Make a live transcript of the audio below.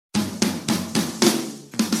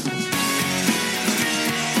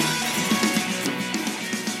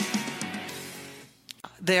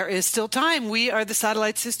There is still time. We are the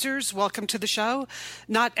Satellite Sisters. Welcome to the show.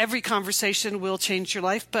 Not every conversation will change your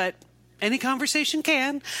life, but any conversation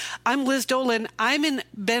can. I'm Liz Dolan. I'm in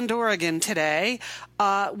Bend, Oregon today,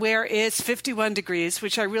 where it's 51 degrees,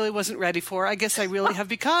 which I really wasn't ready for. I guess I really have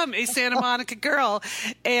become a Santa Monica girl.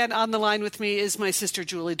 And on the line with me is my sister,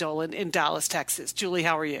 Julie Dolan, in Dallas, Texas. Julie,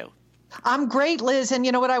 how are you? I'm great, Liz. And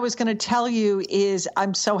you know what I was going to tell you is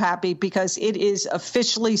I'm so happy because it is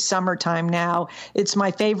officially summertime now. It's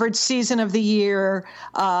my favorite season of the year.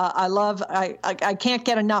 I can't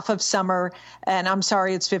get enough of summer. And I'm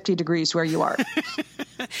sorry it's 50 degrees where you are.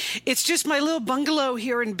 It's just my little bungalow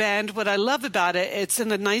here in Bend. What I love about it, it's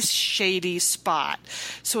in a nice shady spot.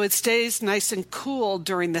 So it stays nice and cool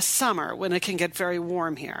during the summer when it can get very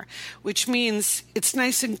warm here, which means it's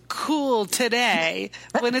nice and cool today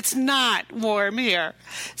when it's not warm here.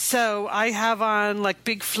 So I have on like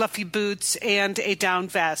big fluffy boots and a down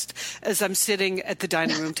vest as I'm sitting at the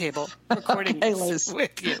dining room table recording this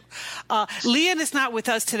with you. Leanne is not with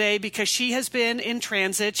us today because she has been in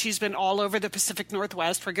transit. She's been all over the Pacific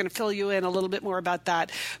Northwest. We're going to fill you in a little bit more about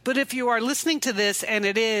that. But if you are listening to this and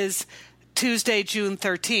it is Tuesday, June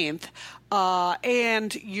 13th,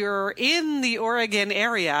 and you're in the Oregon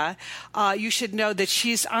area, you should know that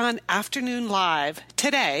she's on Afternoon Live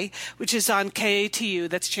today, which is on KATU.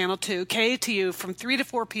 That's Channel 2. KATU from 3 to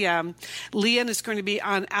 4 p.m. Leanne is going to be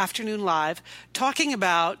on Afternoon Live talking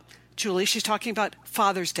about, Julie, she's talking about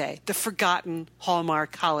Father's Day, the forgotten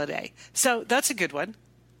Hallmark holiday. So that's a good one.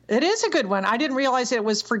 It is a good one. I didn't realize it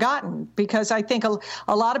was forgotten because I think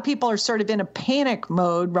a lot of people are sort of in a panic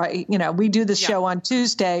mode, right? You know, we do the show on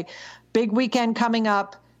Tuesday, big weekend coming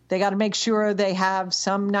up. They got to make sure they have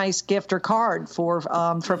some nice gift or card for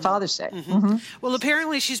Father's Day. Mm-hmm. Mm-hmm. Well,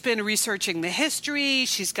 apparently she's been researching the history.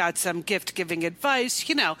 She's got some gift-giving advice.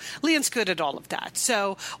 You know, Leanne's good at all of that.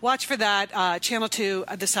 So watch for that, Channel 2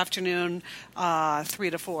 this afternoon, 3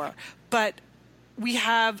 to 4. But we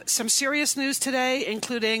have some serious news today,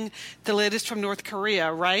 including the latest from North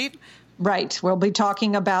Korea, right? Right. We'll be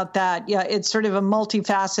talking about that. Yeah, it's sort of a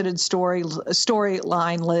multifaceted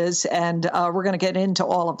storyline, Liz, and we're going to get into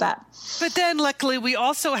all of that. But then, luckily, we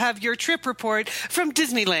also have your trip report from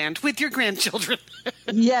Disneyland with your grandchildren.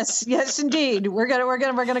 Yes, indeed. We're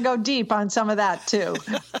gonna go deep on some of that too.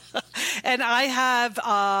 And I have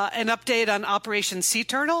an update on Operation Sea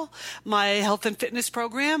Turtle, my health and fitness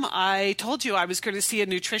program. I told you I was going to see a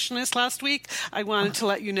nutritionist last week. I wanted to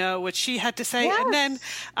let you know what she had to say. Yes. And then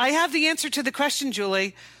I have the answer to the question,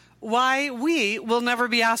 Julie, why we will never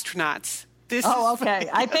be astronauts. Okay.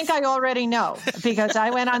 I think I already know because I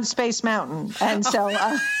went on Space Mountain. And so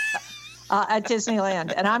at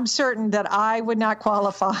Disneyland. And I'm certain that I would not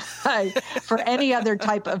qualify for any other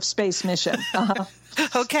type of space mission.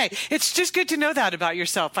 Okay. It's just good to know that about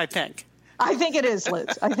yourself, I think. I think it is,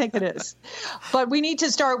 Liz. I think it is. But we need to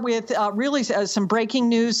start with really some breaking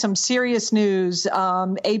news, some serious news.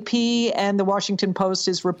 AP and the Washington Post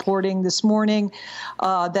is reporting this morning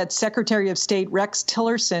that Secretary of State Rex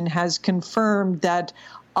Tillerson has confirmed that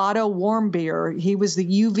Otto Warmbier, he was the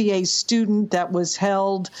UVA student that was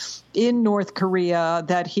held in North Korea,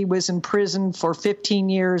 that he was in prison for 15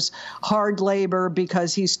 years, hard labor,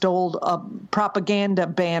 because he stole a propaganda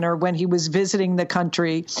banner when he was visiting the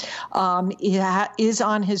country. He is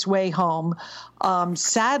on his way home.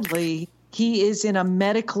 Sadly, he is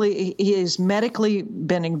medically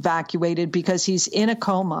been evacuated because he's in a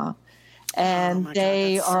coma. And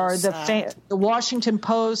the Washington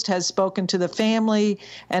Post has spoken to the family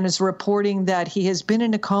and is reporting that he has been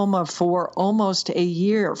in a coma for over a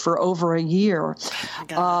year.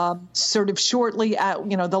 Sort of shortly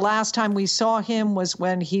the last time we saw him was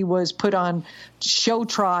when he was put on show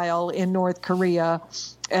trial in North Korea.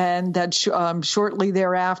 And that shortly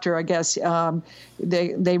thereafter, I guess,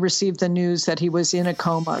 they received the news that he was in a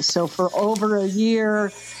coma. So for over a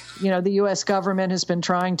year, the U.S. government has been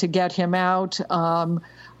trying to get him out.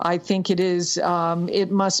 I think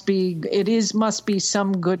it must be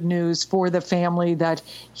some good news for the family that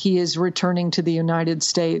he is returning to the United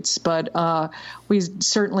States. But we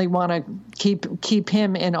certainly want to keep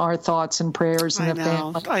him in our thoughts and prayers and the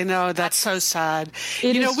family. I know. That's so sad.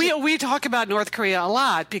 We talk about North Korea a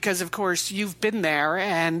lot because, of course, you've been there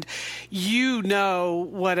and you know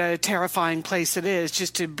what a terrifying place it is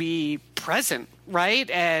just to be present. Right.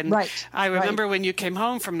 And I remember when you came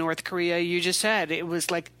home from North Korea, you just said it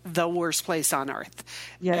was like the worst place on earth.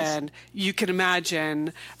 Yes. And you can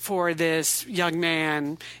imagine for this young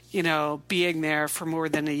man, being there for more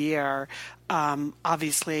than a year.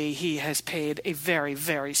 Obviously, he has paid a very,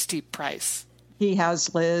 very steep price. he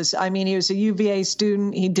has, Liz. I mean, he was a UVA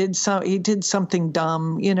student. He did something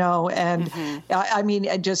dumb, and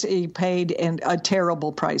he paid a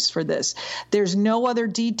terrible price for this. There's no other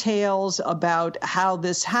details about how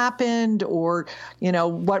this happened or,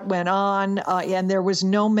 what went on. And there was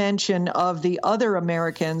no mention of the other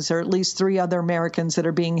Americans, or at least 3 other Americans that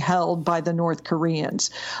are being held by the North Koreans.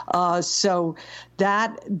 So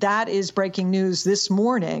that is breaking news this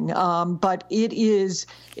morning. But it's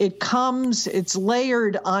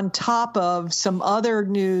layered on top of some other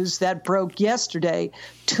news that broke yesterday.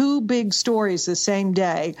 2 big stories the same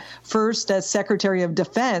day. First, as Secretary of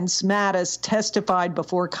Defense, Mattis testified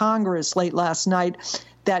before Congress late last night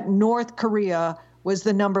that North Korea was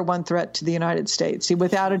the number 1 threat to the United States.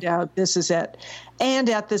 Without a doubt, this is it. And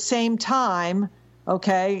at the same time,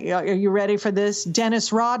 okay, are you ready for this?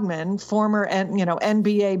 Dennis Rodman, former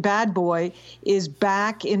NBA bad boy, is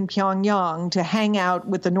back in Pyongyang to hang out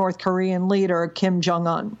with the North Korean leader, Kim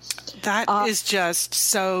Jong-un. That is just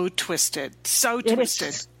so twisted, so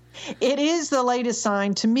twisted. It is the latest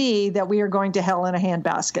sign to me that we are going to hell in a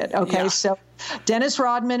handbasket. Okay, So Dennis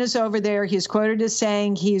Rodman is over there. He's quoted as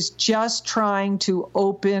saying he's just trying to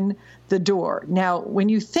open the door. Now, when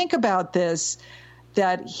you think about this,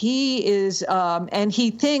 that he is, and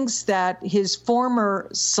he thinks that his former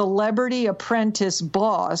celebrity apprentice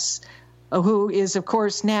boss, who is, of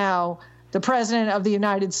course, now the president of the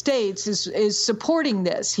United States, is supporting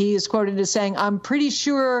this. He is quoted as saying, I'm pretty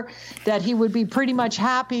sure that he would be pretty much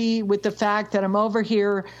happy with the fact that I'm over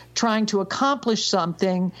here trying to accomplish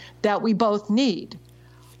something that we both need.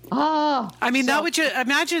 Now would you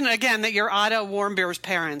imagine, again, that you're Otto Warmbier's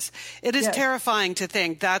parents? It is terrifying to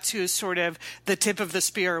think that's who's sort of the tip of the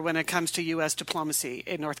spear when it comes to U.S. diplomacy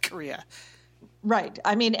in North Korea. Right.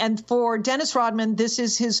 I mean, and for Dennis Rodman, this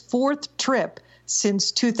is his 4th trip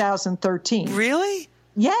since 2013. Really?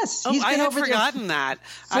 Yes. Oh, I had forgotten that.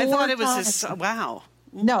 I thought it was this. Wow.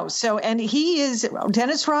 No. So, and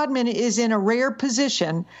Dennis Rodman is in a rare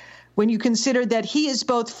position when you consider that he is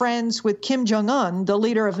both friends with Kim Jong-un, the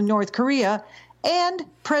leader of North Korea, and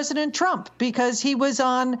President Trump, because he was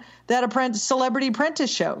on that Celebrity Apprentice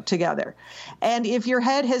show together. And if your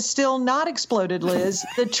head has still not exploded, Liz,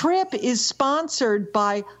 the trip is sponsored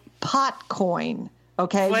by Potcoin.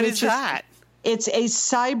 Okay, what is that? It's a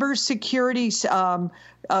cybersecurity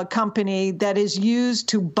company that is used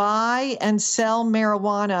to buy and sell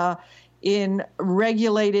marijuana in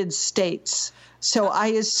regulated states. So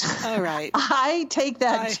all right. I take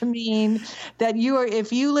that to mean that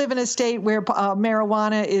if you live in a state where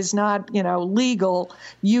marijuana is not, legal,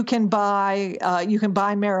 you can buy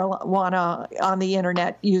marijuana on the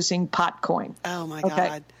internet using Potcoin. Oh my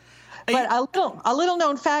God. But a little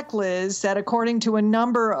known fact, Liz, that according to a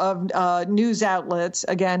number of news outlets,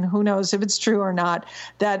 again, who knows if it's true or not,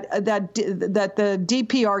 that the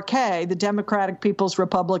DPRK, the Democratic People's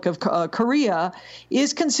Republic of Korea,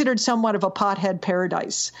 is considered somewhat of a pothead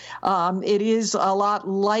paradise. It is a lot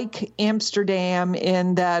like Amsterdam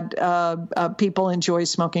in that people enjoy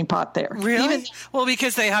smoking pot there. Really? Well,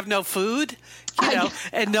 because they have no food,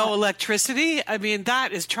 and no electricity. I mean,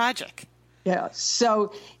 that is tragic. Yeah.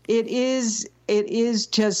 So it is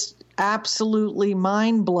just absolutely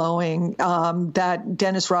mind-blowing that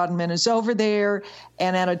Dennis Rodman is over there,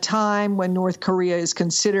 and at a time when North Korea is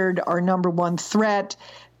considered our number 1 threat,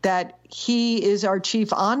 that he is our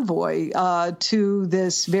chief envoy to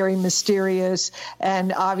this very mysterious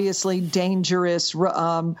and obviously dangerous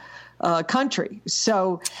country.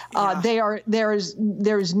 So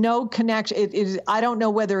there's no connection. I don't know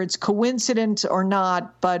whether it's coincidence or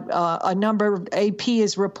not, but a number of AP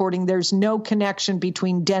is reporting there's no connection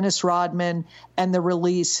between Dennis Rodman and the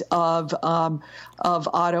release of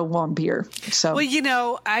Otto Warmbier. So,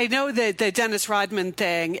 well, I know that the Dennis Rodman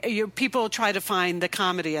thing, people try to find the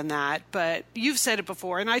comedy in that, but you've said it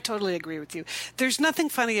before, and I totally agree with you. There's nothing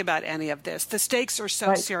funny about any of this. The stakes are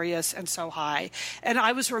so serious and so high. And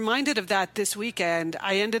I was reminded of that this weekend.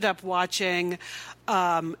 I ended up watching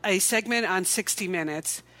a segment on 60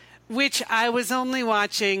 Minutes, which I was only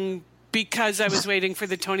watching because I was waiting for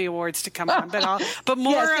the Tony Awards to come on. But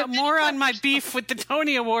more on my beef with the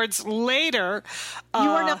Tony Awards later. You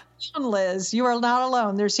are not alone, Liz. You are not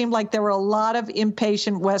alone. There seemed like there were a lot of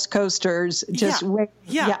impatient West Coasters just waiting.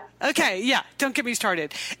 Yeah. Okay, yeah. Don't get me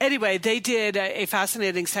started. Anyway, they did a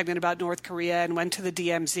fascinating segment about North Korea and went to the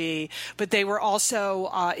DMZ, but they were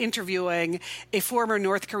also interviewing a former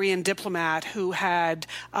North Korean diplomat who had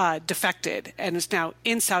defected and is now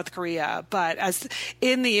in South Korea. But as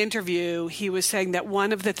in the interview, he was saying that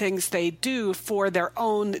one of the things they do for their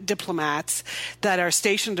own diplomats that are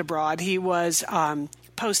stationed abroad, he was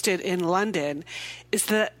posted in London, is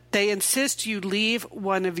that they insist you leave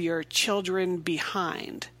one of your children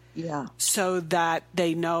behind. Yeah. So that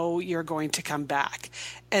they know you're going to come back.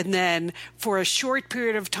 And then for a short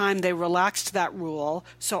period of time, they relaxed that rule.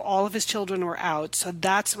 So all of his children were out. So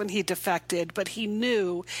that's when he defected. But he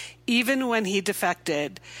knew, even when he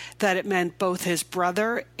defected, that it meant both his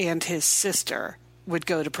brother and his sister would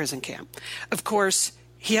go to prison camp. Of course,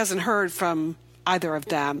 he hasn't heard from either of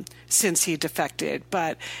them since he defected.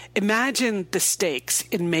 But imagine the stakes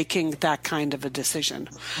in making that kind of a decision.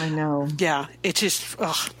 I know. Yeah, it just,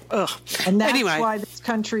 ugh. And that's why this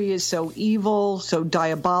country is so evil, so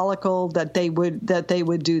diabolical, that they would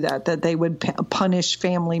do that they would punish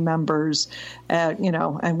family members,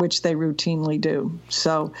 and which they routinely do.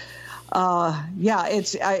 So, we'll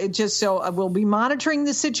be monitoring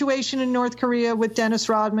the situation in North Korea with Dennis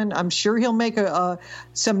Rodman. I'm sure he'll make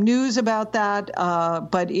some news about that,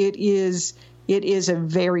 but it is a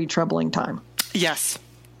very troubling time. Yes.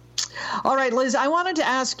 All right, Liz, I wanted to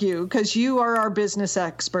ask you, because you are our business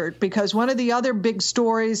expert, because one of the other big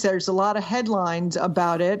stories, there's a lot of headlines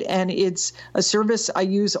about it, and it's a service I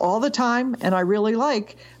use all the time and I really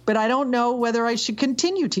like, but I don't know whether I should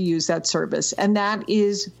continue to use that service, and that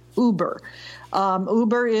is Uber.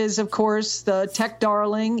 Uber is, of course, the tech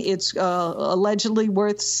darling. It's allegedly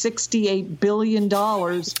worth $68 billion.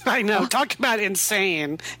 I know. Talk about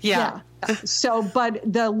insane. Yeah. So, but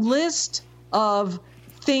the list of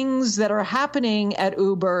things that are happening at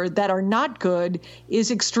Uber that are not good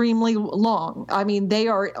is extremely long. I mean, they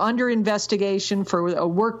are under investigation for a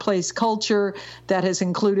workplace culture that has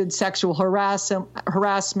included sexual harassment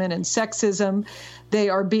and sexism. They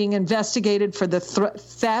are being investigated for the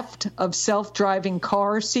theft of self-driving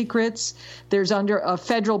car secrets. There's under a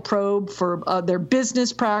federal probe for their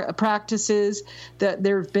business practices. That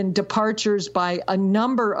there have been departures by a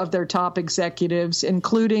number of their top executives,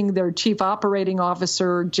 including their chief operating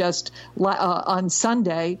officer just on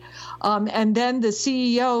Sunday. And then the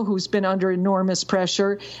CEO, who's been under enormous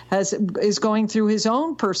pressure, is going through his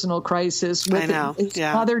own personal crisis with his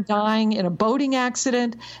mother dying in a boating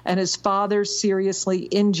accident and his father seriously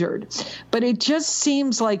injured. But it just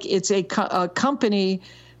seems like it's a company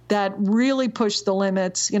that really pushed the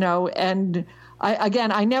limits, and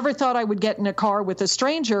I never thought I would get in a car with a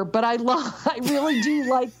stranger, but I really do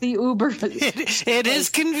like the Uber. It is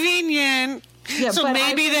convenient. Yeah, so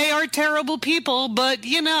maybe they are terrible people, but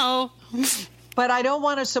But I don't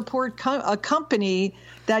want to support a company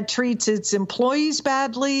that treats its employees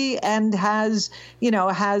badly and has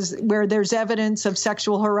where there's evidence of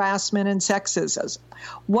sexual harassment and sexism.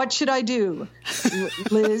 What should I do,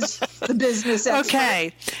 Liz, the business expert?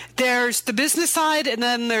 Okay, there's the business side and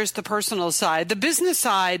then there's the personal side. The business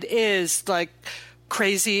side is like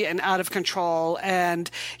crazy and out of control. And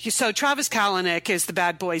so Travis Kalanick is the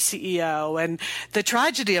bad boy CEO, and the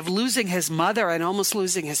tragedy of losing his mother and almost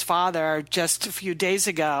losing his father just a few days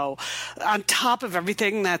ago, on top of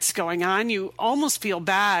everything that's going on, you almost feel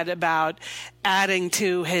bad about adding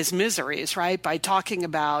to his miseries, right? By talking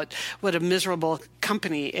about what a miserable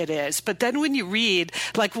company it is. But then when you read,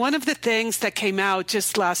 like one of the things that came out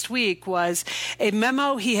just last week was a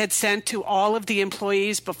memo he had sent to all of the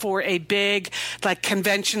employees before a big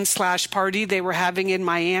convention/party they were having in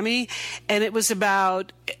Miami. And it was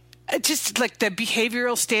about just like the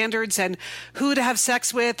behavioral standards and who to have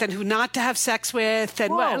sex with and who not to have sex with.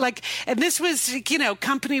 And and this was,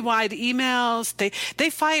 company-wide emails. They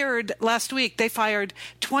fired last week,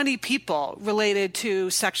 20 people related to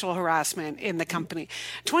sexual harassment in the company.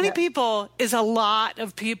 20 people is a lot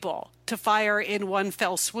of people to fire in one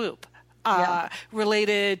fell swoop.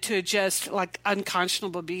 Related to just like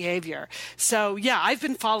unconscionable behavior. So I've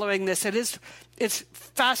been following this. It's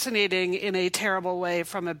fascinating in a terrible way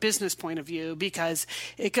from a business point of view, because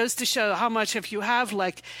it goes to show how much if you have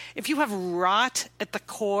rot at the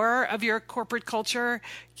core of your corporate culture,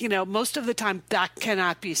 most of the time that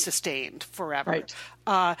cannot be sustained forever. Right.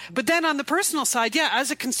 But then on the personal side, as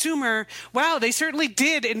a consumer, wow, they certainly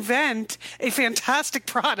did invent a fantastic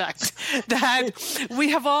product that we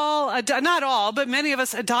have all, not all, but many of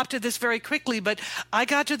us adopted this very quickly. But I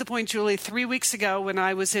got to the point, Julie, 3 weeks ago when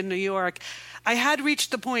I was in New York, I had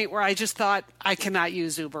reached the point where I just thought I cannot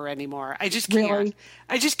use Uber anymore. I just can't. Really?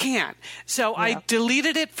 I just can't. So I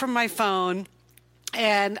deleted it from my phone.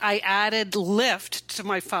 And I added Lyft to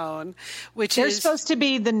my phone, which They're supposed to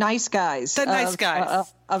be the nice guys. The nice guys.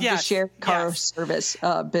 Of the shared car service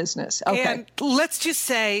business. Okay. And let's just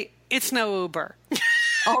say it's no Uber.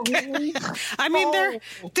 Oh, really? I mean,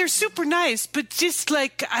 they're super nice, but just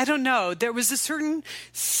like, I don't know, there was a certain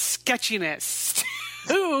sketchiness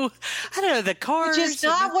I don't know, the cars. Which is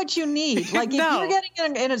not what you need. Like, if you're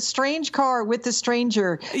getting in a strange car with a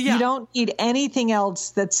stranger, you don't need anything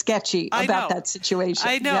else that's sketchy about that situation.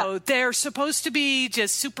 I know. Yeah. They're supposed to be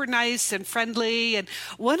just super nice and friendly. And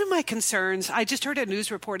one of my concerns, I just heard a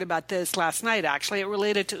news report about this last night, actually. It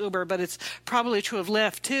related to Uber, but it's probably true of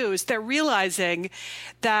Lyft, too, is they're realizing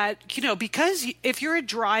that, because if you're a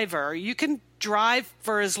driver, you can drive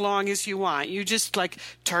for as long as you want. You just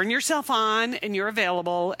turn yourself on and you're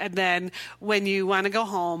available. And then when you want to go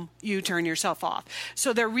home, you turn yourself off.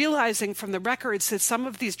 So they're realizing from the records that some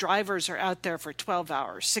of these drivers are out there for 12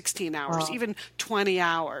 hours, 16 hours, even 20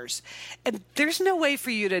 hours. And there's no way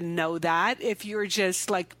for you to know that if you're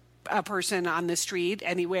just a person on the street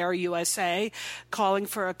anywhere, USA, calling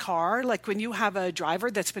for a car. Like when you have a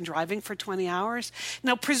driver that's been driving for 20 hours.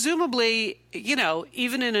 Now, presumably,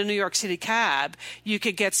 even in a New York City cab, you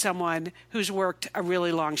could get someone who's worked a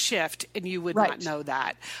really long shift and you would not know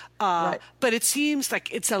that. But it seems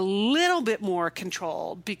like it's a little bit more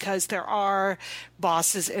controlled because there are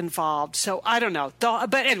bosses involved. So I don't know.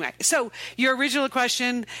 But anyway, so your original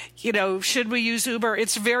question, should we use Uber?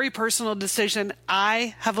 It's a very personal decision.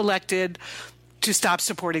 I have elected to stop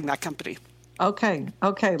supporting that company. Okay,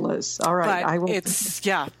 Liz. All right. But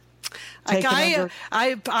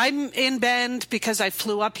I'm in Bend because I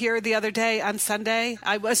flew up here the other day on Sunday.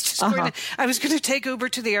 I was going to take Uber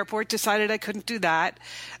to the airport, decided I couldn't do that.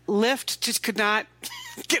 Lyft just could not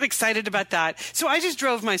get excited about that. So I just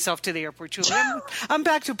drove myself to the airport, Julie. I'm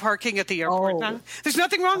back to parking at the airport now. There's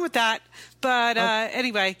nothing wrong with that. But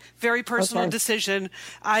anyway, very personal decision.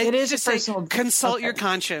 It is just say consult your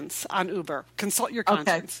conscience on Uber. Consult your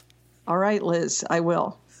conscience. All right, Liz, I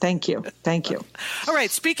will. Thank you. All right.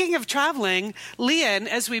 Speaking of traveling, Lian,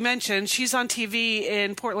 as we mentioned, she's on TV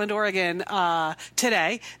in Portland, Oregon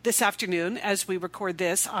this afternoon, as we record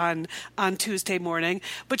this on Tuesday morning.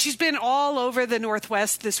 But she's been all over the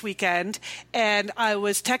Northwest this weekend. And I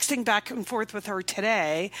was texting back and forth with her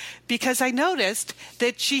today because I noticed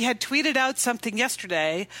that she had tweeted out something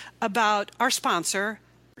yesterday about our sponsor,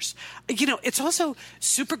 it's also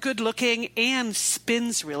super good looking and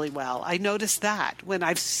spins really well. I noticed that when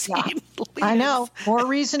I've seen I know. More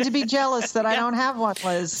reason to be jealous that I don't have one,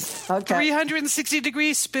 Liz. Okay.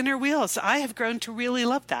 360-degree spinner wheels. I have grown to really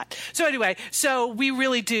love that. So anyway, we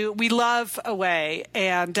really do. We love Away,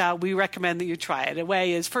 and we recommend that you try it.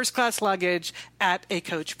 Away is first-class luggage at a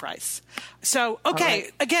coach price. So,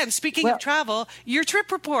 again, speaking of travel, your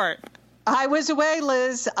trip report. I was away,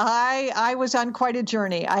 Liz. I was on quite a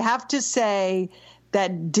journey. I have to say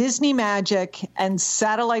that Disney Magic and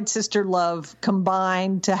Satellite Sister Love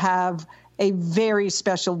combined to have a very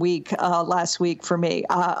special week last week for me.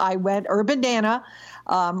 I went Urban Nana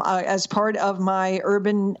as part of my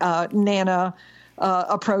Urban Nana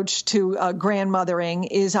approach to grandmothering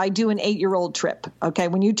is I do an 8-year-old trip. Okay.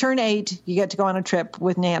 When you turn 8, you get to go on a trip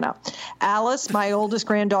with Nana. Alice, my oldest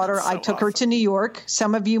granddaughter, I took her to New York.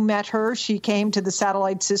 Some of you met her. She came to the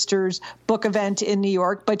Satellite Sisters book event in New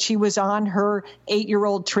York, but she was on her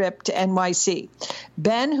 8-year-old trip to NYC.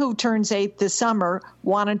 Ben, who turns 8 this summer,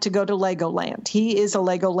 wanted to go to Legoland. He is a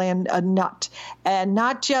Legoland nut, and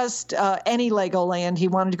not just any Legoland. He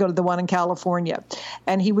wanted to go to the one in California,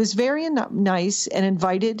 and he was very nice and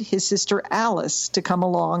invited his sister Alice to come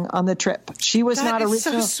along on the trip. She was not original.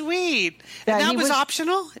 That is so sweet. And that was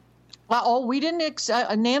optional? We didn't.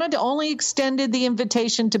 Nana only extended the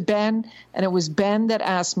invitation to Ben, and it was Ben that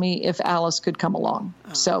asked me if Alice could come along.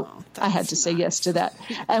 So I had to say yes to that.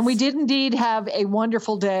 And we did indeed have a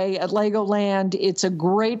wonderful day at Legoland. It's a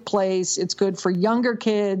great place. It's good for younger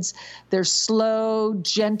kids. They're slow,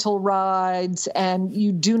 gentle rides, and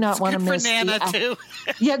you do not want to miss. Good for Nana too.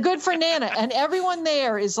 Yeah, good for Nana. And everyone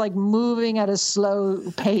there is moving at a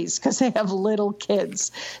slow pace because they have little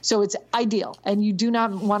kids. So it's ideal, and you do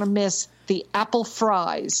not want to miss the apple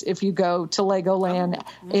fries if you go to Legoland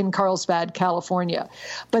in Carlsbad, California.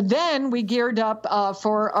 But then we geared up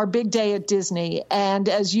for our big day at Disney. And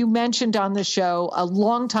as you mentioned on the show, a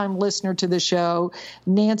longtime listener to the show,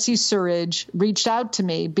 Nancy Surridge, reached out to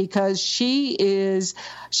me because she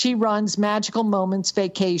runs Magical Moments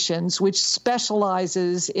Vacations, which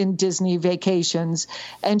specializes in Disney vacations.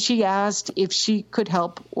 And she asked if she could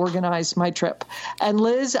help organize my trip. And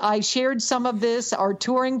Liz, I shared some of this, our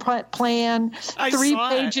touring plan, 3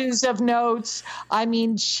 pages of notes. I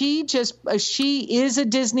mean, she is a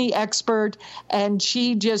Disney expert, and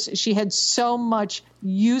she had so much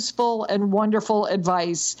useful and wonderful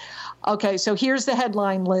advice. Okay, so here's the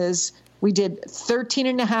headline, Liz. We did 13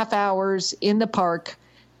 and a half hours in the park,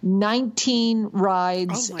 19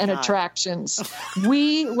 rides and attractions.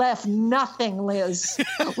 We left nothing, Liz.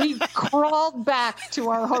 We crawled back to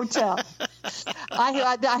our hotel. I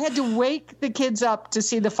had to wake the kids up to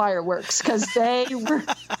see the fireworks because they were.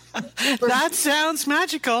 That sounds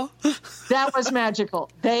magical. That was magical.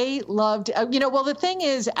 They loved, well, the thing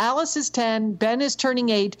is, Alice is 10, Ben is turning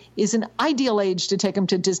 8, is an ideal age to take them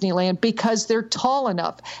to Disneyland because they're tall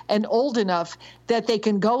enough and old enough that they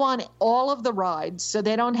can go on all of the rides, so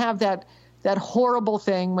they don't have that horrible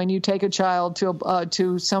thing when you take a child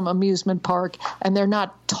to some amusement park and they're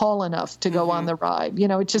not tall enough to go on the ride.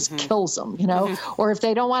 It just kills them, or if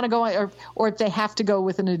they don't want to go, or if they have to go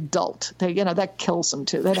with an adult, that kills them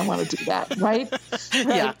too. They don't want to do that. Right?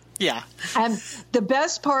 Right? Yeah. And the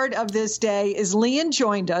best part of this day is Lian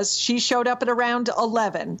joined us. She showed up at around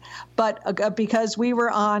 11, but because we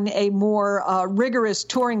were on a more rigorous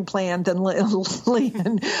touring plan than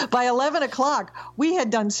Lian, by 11 o'clock, we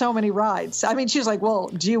had done so many rides. I mean, she was like, well,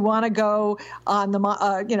 do you want to go on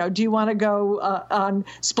do you want to go on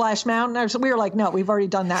Splash Mountain? We were like, no, we've already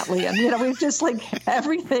done that, Lian. We've just like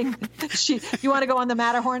everything. You want to go on the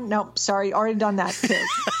Matterhorn? No, sorry, already done that too.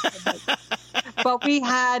 But we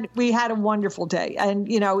had a wonderful day, and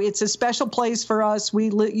it's a special place for us. We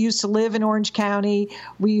used to live in Orange County.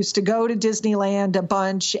 We used to go to Disneyland a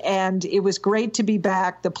bunch, and it was great to be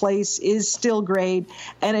back. The place is still great,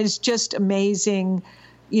 and it's just amazing.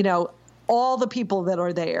 All the people that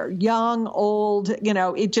are there, young, old,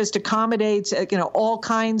 it just accommodates, all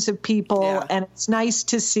kinds of people. Yeah. And it's nice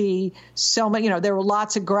to see so many, there were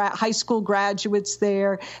lots of high school graduates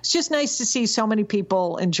there. It's just nice to see so many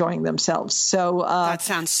people enjoying themselves. So that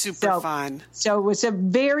sounds super fun. So it was a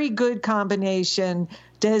very good combination.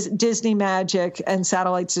 Disney magic and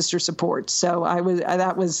Satellite Sister support. So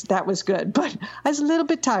that was good, but I was a little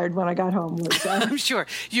bit tired when I got home. I'm sure.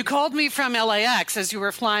 You called me from LAX as you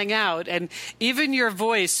were flying out, and even your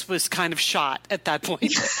voice was kind of shot at that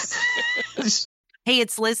point. Hey,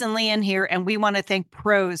 it's Liz and Lian here, and we want to thank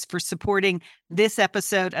Prose for supporting this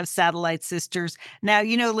episode of Satellite Sisters. Now,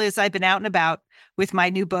 Liz, I've been out and about with my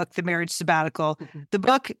new book, The Marriage Sabbatical. The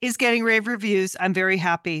book is getting rave reviews. I'm very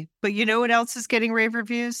happy. But you know what else is getting rave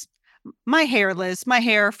reviews? My hair, Liz. My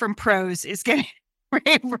hair from Prose is getting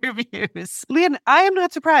rave reviews. Lian, I am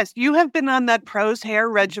not surprised. You have been on that Prose hair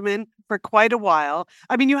regimen for quite a while.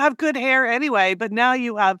 I mean, you have good hair anyway, but now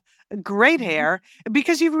you have great hair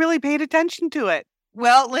because you've really paid attention to it.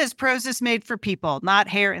 Well, Liz, Prose is made for people, not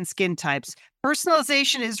hair and skin types.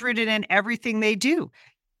 Personalization is rooted in everything they do,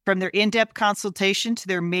 from their in-depth consultation to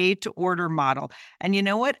their made-to-order model. And you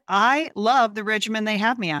know what? I love the regimen they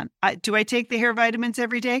have me on. Do I take the hair vitamins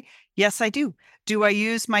every day? Yes, I do. Do I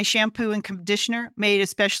use my shampoo and conditioner made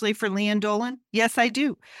especially for Lian Dolan? Yes, I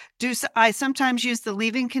do. Do I sometimes use the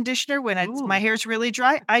leave-in conditioner when my hair's really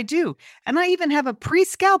dry? I do. And I even have a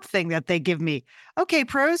pre-scalp thing that they give me. Okay,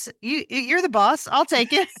 Prose, you're the boss. I'll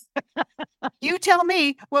take it. You tell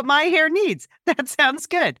me what my hair needs. That sounds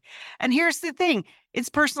good. And here's the thing. It's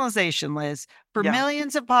personalization, Liz. For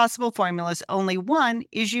millions of possible formulas, only one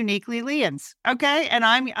is uniquely Lian's. Okay? And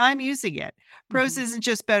I'm using it. Prose isn't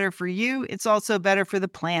just better for you, it's also better for the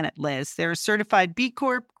planet, Liz. They're a certified B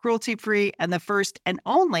Corp, cruelty-free, and the first and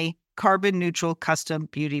only carbon neutral custom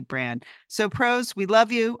beauty brand. So Prose, we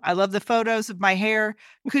love you. I love the photos of my hair.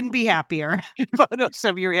 Couldn't be happier. Photos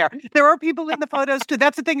of your hair. There are people in the photos too.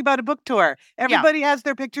 That's the thing about a book tour. Everybody has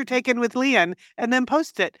their picture taken with Lian and then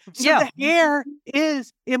post it. So the hair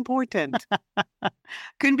is important.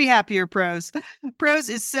 Couldn't be happier, Prose. Prose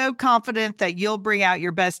is so confident that you'll bring out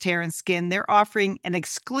your best hair and skin. They're offering an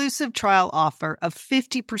exclusive trial offer of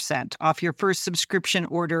 50% off your first subscription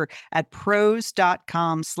order at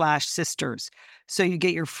prose.com/sisters. So you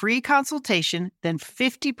get your free consultation, then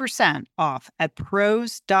 50% off at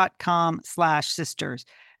prose.com/sisters.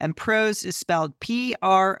 And Prose is spelled Prose.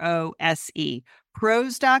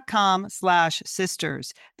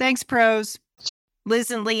 Prose.com/sisters. Thanks, Prose.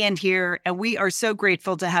 Liz and Lian here, and we are so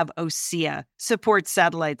grateful to have OSEA support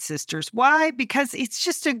Satellite Sisters. Why? Because it's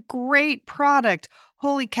just a great product.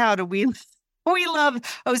 Holy cow, do we love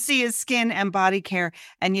OSEA's skin and body care.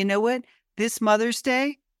 And you know what? This Mother's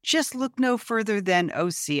Day, just look no further than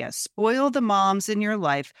OSEA. Spoil the moms in your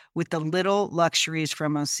life with the little luxuries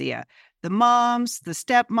from OSEA. The moms, the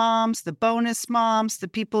stepmoms, the bonus moms, the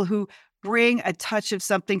people who bring a touch of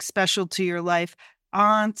something special to your life.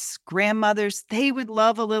 Aunts, grandmothers, they would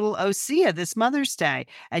love a little OSEA this Mother's Day.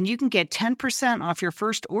 And you can get 10% off your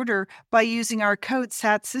first order by using our code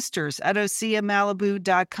SATSisters at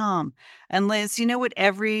OSEAMalibu.com. And Liz, you know what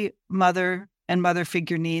every mother and mother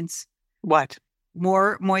figure needs? What?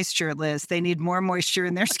 More moisture, Liz. They need more moisture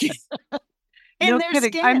in their skin. in No their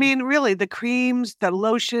kidding. skin. I mean, really, the creams, the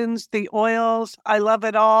lotions, the oils, I love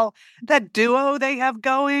it all. That duo they have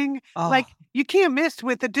going, Oh, you can't miss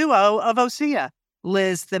with the duo of Osea.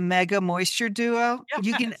 Liz, the Mega Moisture Duo.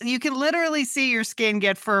 Yes. You can literally see your skin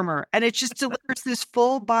get firmer, and it just delivers this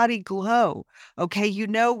full body glow. Okay,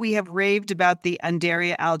 we have raved about the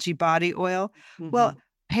Undaria Algae Body Oil. Well,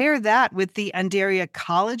 pair that with the Undaria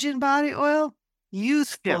Collagen Body Oil.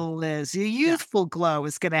 Youthful, Liz. Your youthful glow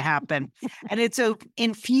is going to happen. And it's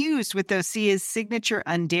infused with Osea's signature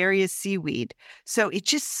Undaria seaweed. So it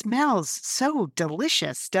just smells so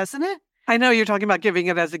delicious, doesn't it? I know you're talking about giving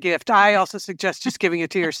it as a gift. I also suggest just giving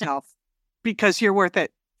it to yourself because you're worth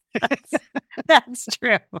it. That's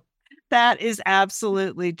true. That is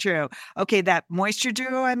absolutely true. Okay, that Moisture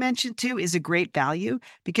Duo I mentioned too is a great value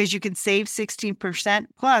because you can save 16%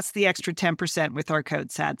 plus the extra 10% with our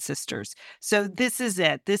code SAD Sisters. So this is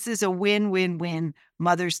it. This is a win-win-win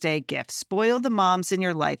Mother's Day gift. Spoil the moms in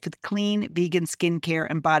your life with clean vegan skincare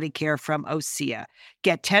and body care from Osea.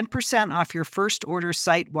 Get 10% off your first order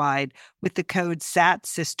site-wide with the code SAT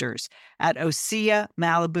Sisters at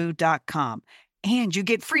OseaMalibu.com. And you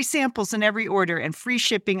get free samples in every order and free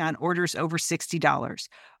shipping on orders over $60.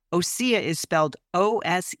 Osea is spelled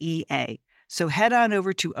O-S-E-A. So head on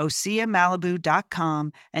over to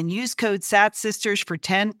OseaMalibu.com and use code SATSisters for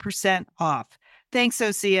 10% off. Thanks,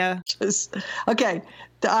 Osea. Okay.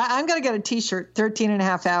 I'm going to get a T-shirt, 13 and a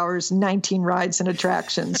half hours, 19 rides and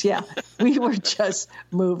attractions. Yeah, we were just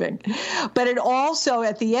moving. But it also,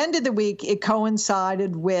 at the end of the week, it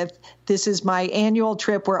coincided with, this is my annual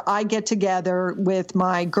trip where I get together with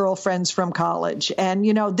my girlfriends from college. And,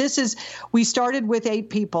 we started with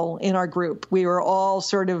 8 people in our group. We were all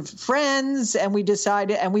sort of friends, and we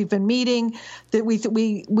decided, and we've been meeting, that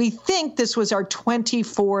we think this was our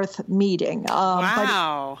 24th meeting.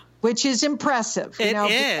 Wow. Which is impressive. It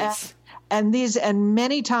is. And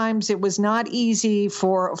many times it was not easy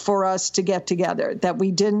for us to get together, that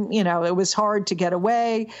we didn't, it was hard to get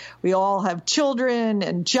away. We all have children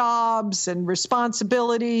and jobs and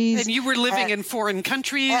responsibilities. And you were living in foreign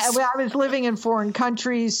countries. I was living in foreign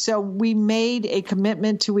countries. So we made a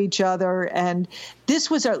commitment to each other. And this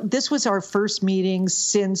was our first meeting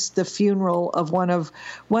since the funeral of one of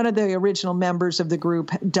the original members of the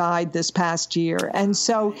group died this past year. And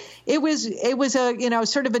so it was a,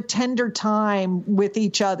 sort of a tender time with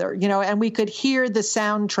each other, and we could hear the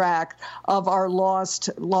soundtrack of our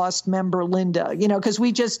lost member, Linda, because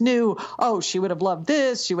we just knew, she would have loved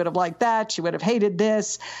this. She would have liked that. She would have hated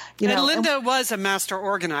this, And Linda was a master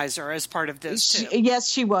organizer as part of this too. Yes,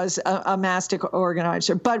 she was a master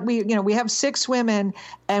organizer, but we have 6 women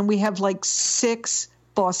and we have 6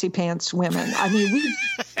 bossy pants women. I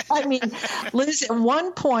mean, Liz, at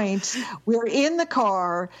one point we're in the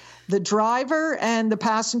car, the driver and the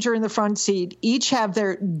passenger in the front seat each have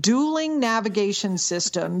their dueling navigation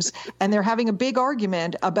systems, and they're having a big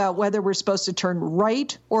argument about whether we're supposed to turn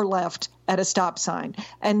right or left at a stop sign.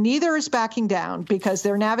 And neither is backing down because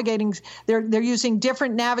they're using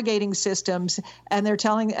different navigating systems, and they're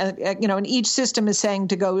telling, and each system is saying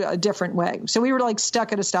to go a different way. So we were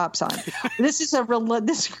stuck at a stop sign. This is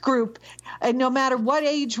this group, and no matter what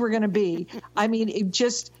age we're going to be, it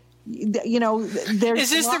just,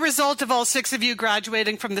 is this the result of all 6 of you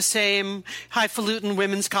graduating from the same highfalutin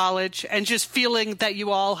women's college and just feeling that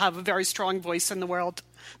you all have a very strong voice in the world?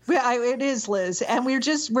 Yeah, it is, Liz. And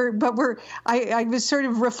I was sort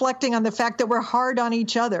of reflecting on the fact that we're hard on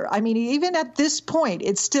each other. Even at this point,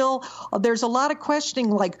 there's a lot of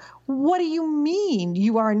questioning, what do you mean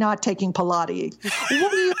you are not taking Pilates?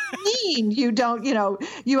 What do you mean you don't,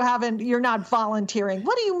 you're not volunteering?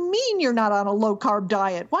 What do you mean you're not on a low carb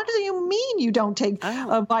diet? What do you mean you don't take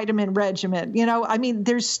a vitamin regimen?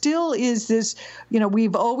 There still is this,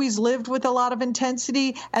 we've always lived with a lot of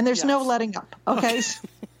intensity, and there's no letting up. Okay.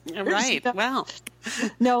 Right. Well,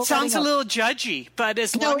 no, sounds a little judgy, but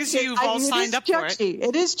as long as you've all signed up for it,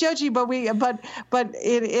 it is judgy, but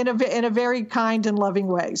in a very kind and loving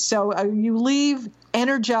way. So you leave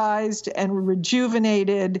energized and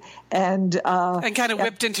rejuvenated and kind of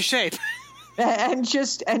whipped into shape, and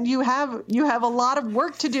you have a lot of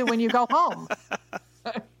work to do when you go home.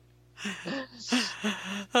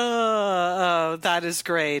 Oh, that is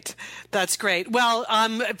great. That's great. Well,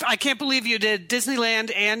 I can't believe you did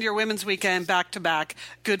Disneyland and your Women's Weekend back to back.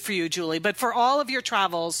 Good for you, Julie. But for all of your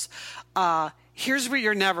travels, here's where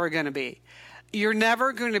you're never going to be. You're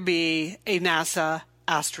never going to be a NASA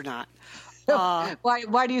astronaut.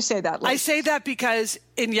 Why do you say that, Liz? I say that because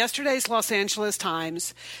in yesterday's Los Angeles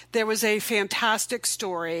Times, there was a fantastic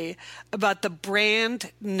story about the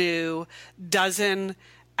brand new dozen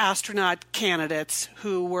astronaut candidates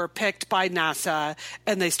who were picked by NASA,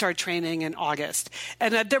 and they start training in August.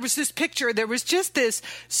 And there was this picture, there was just this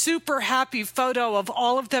super happy photo of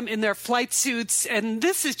all of them in their flight suits, and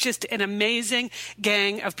this is just an amazing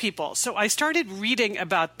gang of people. So I started reading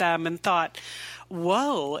about them and thought,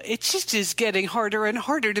 whoa, it just is getting harder and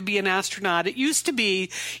harder to be an astronaut. It used to be,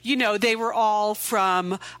 they were all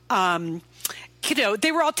from,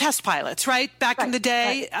 they were all test pilots, right? Back in the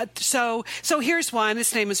day. Right. So here's one.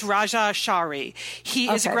 His name is Raja Shari. He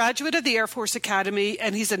is a graduate of the Air Force Academy,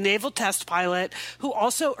 and he's a naval test pilot who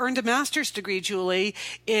also earned a master's degree, Julie,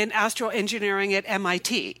 in astroengineering at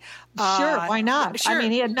MIT. Sure, why not? Sure. I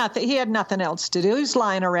mean, he had nothing else to do. He's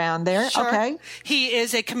lying around there. Sure. Okay. He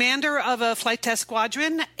is a commander of a flight test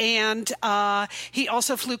squadron, and he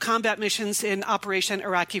also flew combat missions in Operation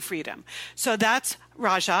Iraqi Freedom. So that's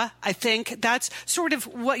Raja. I think that's sort of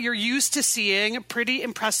what you're used to seeing, a pretty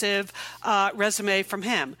impressive resume from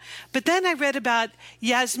him. But then I read about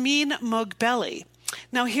Yasmin Moghbeli.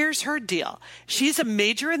 Now, here's her deal. She's a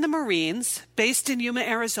major in the Marines based in Yuma,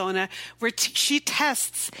 Arizona, where she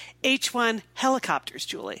tests H-1 helicopters,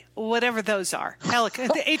 Julie, whatever those are.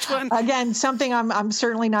 The H-1. Again, something I'm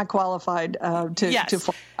certainly not qualified to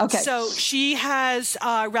fly. Okay. So she has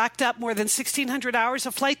racked up more than 1,600 hours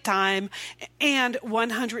of flight time and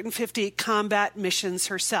 150 combat missions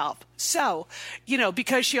herself. So,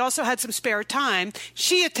 because she also had some spare time,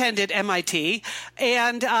 she attended MIT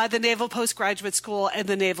and the Naval Postgraduate School and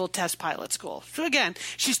the Naval Test Pilot School. So again,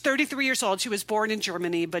 she's 33 years old. She was born in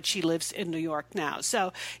Germany, but she lives in New York now.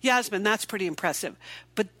 So, Yasmin, that's pretty impressive.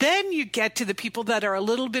 But then you get to the people that are a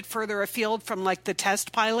little bit further afield from like the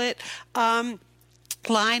test pilot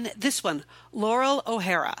line. This one, Laurel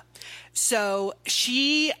O'Hara. So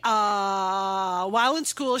she, while in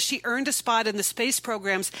school, she earned a spot in the space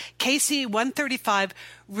program's KC-135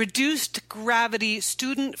 Reduced Gravity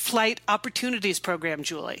Student Flight Opportunities Program,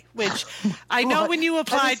 Julie, which I know when you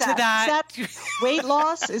applied to that. Is that weight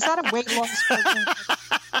loss? Is that a weight loss program?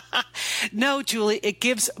 No, Julie, it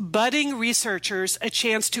gives budding researchers a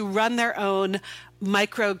chance to run their own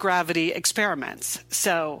microgravity experiments.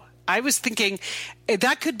 So I was thinking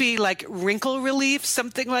that could be like wrinkle relief,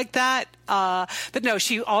 something like that. But no,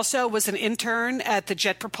 she also was an intern at the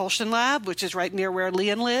Jet Propulsion Lab, which is right near where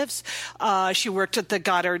Leon lives. She worked at the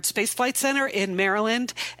Goddard Space Flight Center in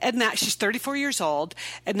Maryland. And now she's 34 years old.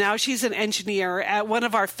 And now she's an engineer at one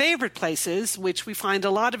of our favorite places, which we find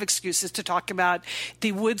a lot of excuses to talk about,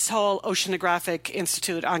 the Woods Hole Oceanographic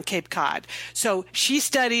Institute on Cape Cod. So she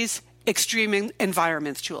studies extreme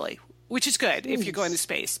environments, Julie, which is good if you're going to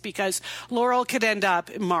space, because Laurel could end up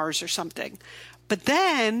in Mars or something. But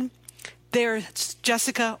then there's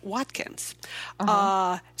Jessica Watkins.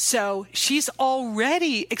 So she's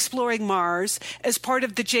already exploring Mars as part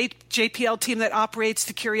of the JPL team that operates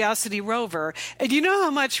the Curiosity rover. And you know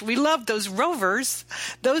how much we love those rovers.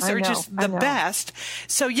 Those are just the best.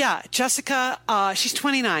 So yeah, Jessica, she's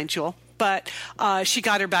 29, Jewel. But she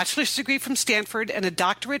got her bachelor's degree from Stanford and a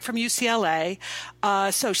doctorate from UCLA.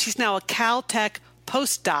 So she's now a Caltech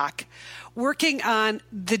postdoc working on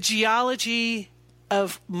the geology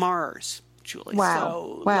of Mars, Julie.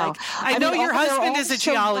 Wow. So, I know your husband is a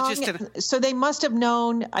geologist. So they must have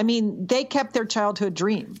known, they kept their childhood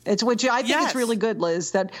dream. Which I think is really good,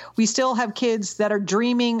 Liz, that we still have kids that are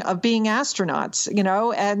dreaming of being astronauts,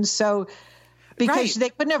 and so because they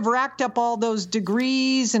couldn't have racked up all those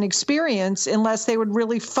degrees and experience unless they would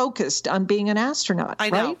really focused on being an astronaut. I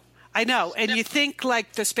know. And you think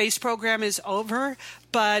like the space program is over,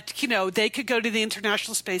 but, they could go to the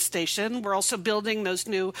International Space Station. We're also building those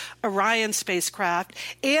new Orion spacecraft.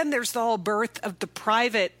 And there's the whole birth of the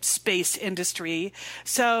private space industry.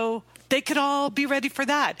 So they could all be ready for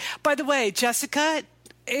that. By the way, Jessica,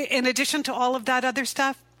 in addition to all of that other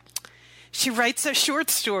stuff, she writes short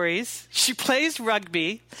stories. She plays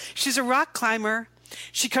rugby. She's a rock climber.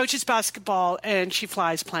 She coaches basketball, and she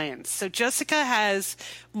flies planes. So Jessica has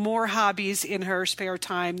more hobbies in her spare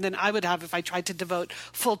time than I would have if I tried to devote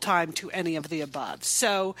full time to any of the above.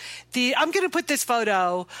 So I'm going to put this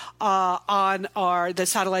photo on the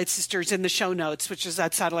Satellite Sisters in the show notes, which is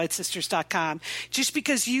at satellitesisters.com, just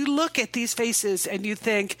because you look at these faces and you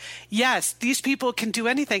think, yes, these people can do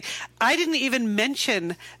anything. I didn't even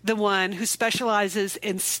mention the one who specializes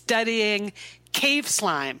in studying cave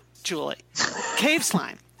slime, Julie. Cave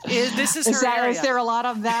slime. This is her area. Is there a lot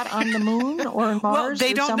of that on the moon or Mars? Well,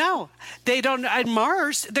 they don't know. They don't. On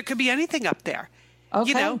Mars, there could be anything up there.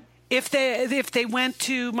 Okay. If they went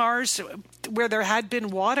to Mars where there had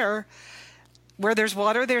been water, where there's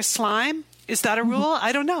water, there's slime. Is that a rule?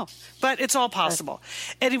 I don't know, but it's all possible.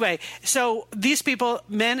 Anyway, so these people,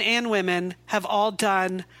 men and women, have all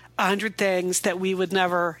done 100 things that we would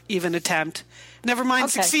never even attempt. Never mind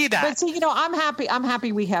succeed at. But see, I'm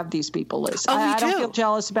happy we have these people, Liz. Oh, I don't feel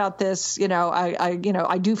jealous about this. I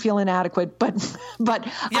do feel inadequate, but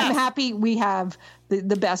I'm happy we have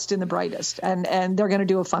the best and the brightest, and they're going to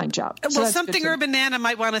do a fine job. Well, something Urban Nana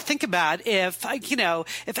might want to think about if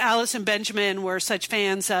Alice and Benjamin were such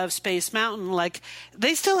fans of Space Mountain, like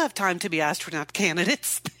they still have time to be astronaut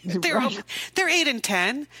candidates. They're 8 and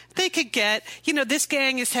 10. They could get, this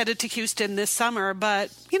gang is headed to Houston this summer, but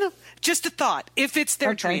just a thought, if it's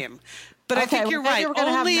their dream. But I think you're right.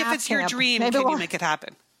 Only if it's your dream can you make it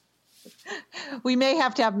happen. We may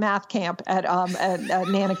have to have math camp at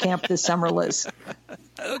Nana Camp this summer, Liz.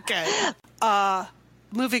 Okay.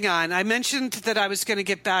 Moving on. I mentioned that I was going to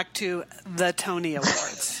get back to the Tony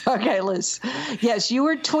Awards. Okay, Liz. Yes, you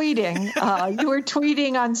were tweeting. You were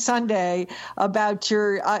tweeting on Sunday about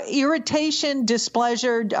your irritation,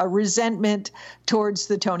 displeasure, resentment towards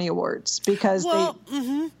the Tony Awards because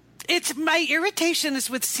It's my irritation is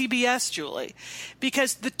with CBS, Julie,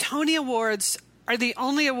 because the Tony Awards are the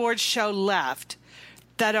only awards show left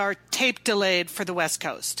that are tape delayed for the West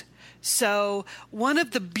Coast. So one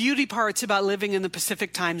of the beauty parts about living in the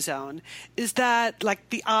Pacific time zone is that, like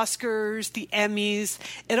the Oscars, the Emmys,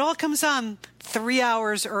 it all comes on 3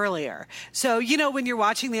 hours earlier. So, when you're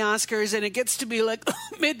watching the Oscars and it gets to be like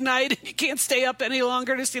midnight and you can't stay up any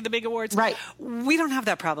longer to see the big awards. Right. We don't have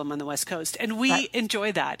that problem on the West Coast, and we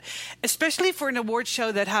enjoy that, especially for an award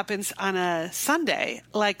show that happens on a Sunday,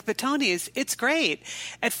 like the Tonys. It's great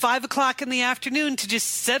at 5:00 in the afternoon to just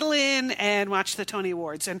settle in and watch the Tony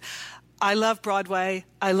Awards. And I love Broadway.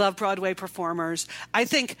 I love Broadway performers. I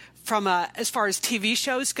think as far as TV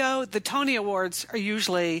shows go, the Tony Awards are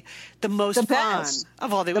usually the most fun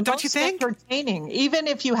of all. Don't you think? Entertaining, even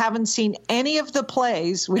if you haven't seen any of the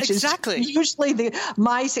plays, which is usually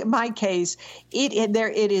my case.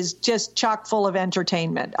 It is just chock full of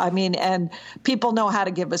entertainment. I mean, and people know how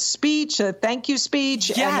to give a speech, a thank you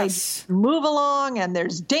speech, and they move along, and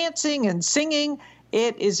there's dancing and singing.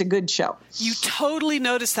 It is a good show. You totally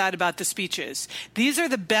notice that about the speeches. These are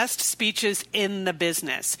the best speeches in the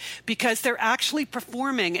business because they're actually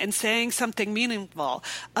performing and saying something meaningful,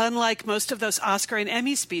 unlike most of those Oscar and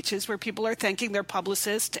Emmy speeches where people are thanking their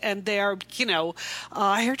publicist and their,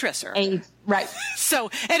 hairdresser. Right. So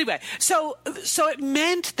anyway, so it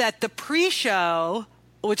meant that the pre-show,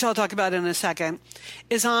 which I'll talk about in a second,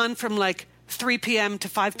 is on from 3 p.m. to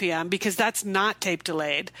 5 p.m. because that's not tape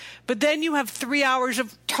delayed. But then you have 3 hours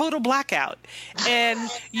of total blackout and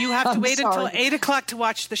you have to wait until 8 o'clock to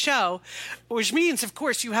watch the show, which means, of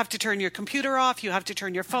course, you have to turn your computer off. You have to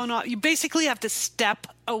turn your phone off. You basically have to step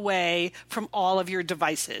away from all of your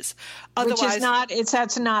devices. Otherwise, which is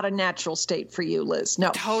that's not a natural state for you, Liz.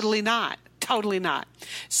 No, totally not. Totally not.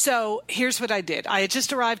 So here's what I did. I had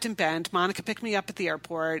just arrived in Bend. Monica picked me up at the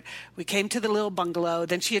airport. We came to the little bungalow.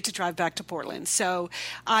 Then she had to drive back to Portland. So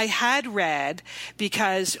I had read,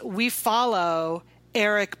 because we follow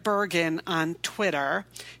Eric Bergen on Twitter,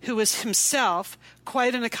 who is himself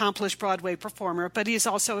quite an accomplished Broadway performer, but he's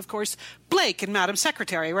also, of course, Blake in Madam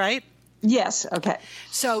Secretary, right? Yes. Okay.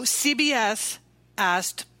 So CBS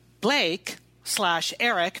asked Blake /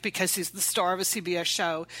 Eric, because he's the star of a CBS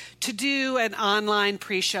show, to do an online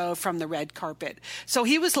pre-show from the red carpet. So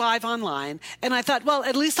he was live online, and I thought, well,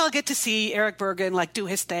 at least I'll get to see Eric Bergen do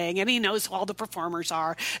his thing, and he knows who all the performers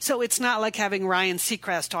are. So it's not like having Ryan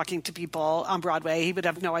Seacrest talking to people on Broadway. He would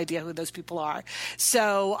have no idea who those people are.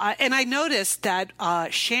 So, and I noticed that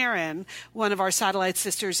Sharon, one of our satellite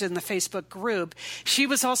sisters in the Facebook group, she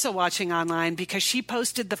was also watching online because she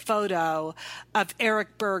posted the photo of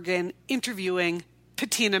Eric Bergen interviewing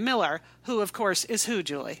Patina Miller, who, of course, is who,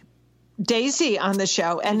 Julie? Daisy on the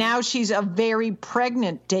show. And now she's a very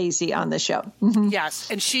pregnant Daisy on the show. Mm-hmm.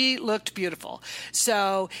 Yes, and she looked beautiful.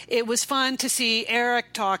 So it was fun to see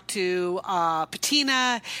Eric talk to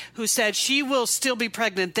Patina, who said she will still be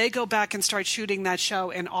pregnant. They go back and start shooting that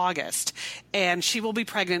show in August, and she will be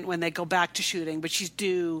pregnant when they go back to shooting, but she's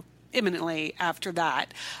due imminently after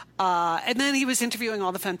that. And then he was interviewing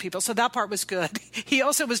all the fun people. So that part was good. He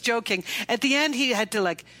also was joking. At the end, he had to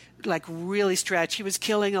like really stretch. He was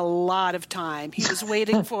killing a lot of time. He was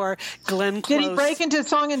waiting for Glenn Close. Did he break into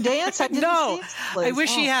song and dance? I didn't No, see it, I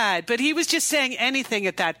wish he had, but he was just saying anything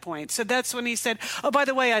at that point. So that's when he said, oh, by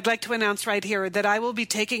the way, I'd like to announce right here that I will be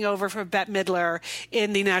taking over for Bette Midler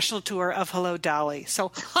in the national tour of Hello, Dolly.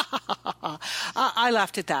 So I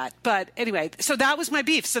laughed at that. But anyway, so that was my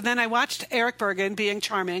beef. So then I watched Eric Bergen being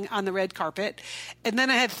charming on the red carpet. And then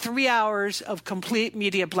I had 3 hours of complete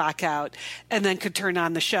media blackout and then could turn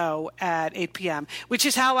on the show at 8 p.m., which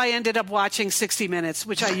is how I ended up watching 60 Minutes,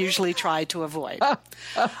 which I usually try to avoid.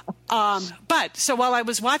 But so while I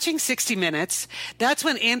was watching 60 Minutes, that's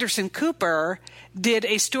when Anderson Cooper did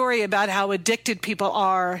a story about how addicted people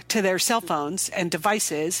are to their cell phones and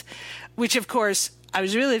devices, which, of course, I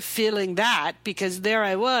was really feeling that because there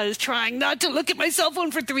I was trying not to look at my cell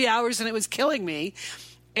phone for 3 hours and it was killing me.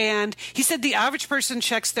 And he said the average person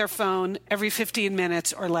checks their phone every 15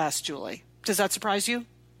 minutes or less, Julie. Does that surprise you?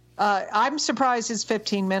 I'm surprised it's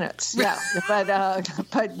 15 minutes. Yeah, but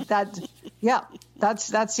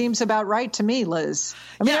that seems about right to me, Liz.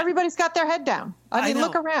 I mean, everybody's got their head down. I mean,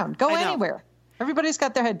 look around, go anywhere. Everybody's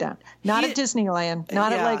got their head down. Not at Disneyland,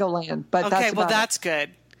 not at Legoland, but that's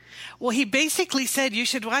good. Well, he basically said you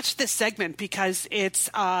should watch this segment because it's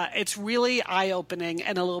really eye-opening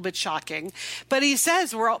and a little bit shocking. But he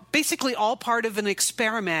says we're basically all part of an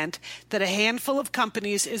experiment that a handful of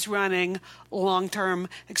companies is running long-term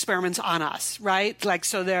experiments on us, right? Like,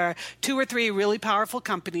 so there are 2 or 3 really powerful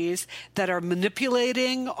companies that are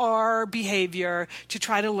manipulating our behavior to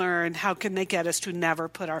try to learn how can they get us to never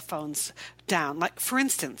put our phones down. Like, for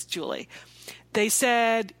instance, Julie, they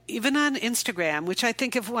said, even on Instagram, which I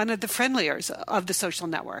think of one of the friendlier of the social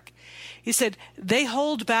network, he said, they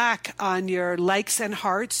hold back on your likes and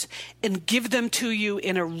hearts and give them to you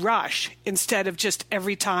in a rush instead of just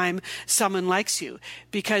every time someone likes you,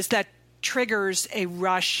 because that triggers a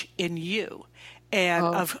rush in you and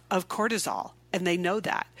of cortisol, and they know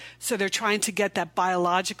that. So they're trying to get that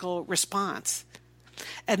biological response.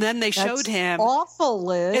 And then they showed him. Awful,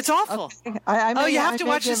 Liz. It's awful. Okay. You have to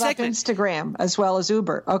watch the segment. Instagram as well as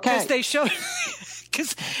Uber. Okay. Because they showed.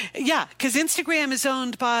 Because Instagram is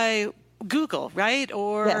owned by Google, right,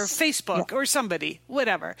 or Facebook, or somebody,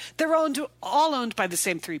 whatever. They're all owned by the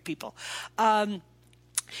same 3 people. And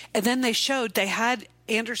then they showed they had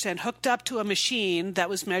Anderson hooked up to a machine that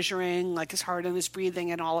was measuring like his heart and his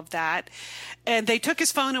breathing and all of that. And they took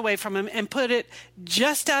his phone away from him and put it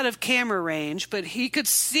just out of camera range, but he could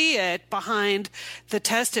see it behind the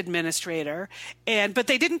test administrator. But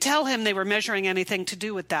they didn't tell him they were measuring anything to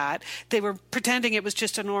do with that. They were pretending it was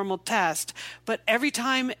just a normal test. But every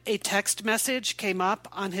time a text message came up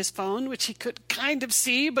on his phone, which he could kind of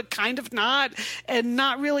see, but kind of not, and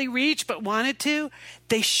not really reach, but wanted to,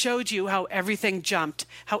 they showed you how everything jumped,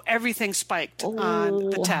 how everything spiked on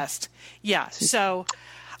the test. Yeah. So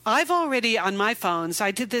I've already, on my phones,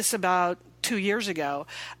 I did this about 2 years ago,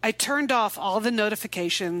 I turned off all the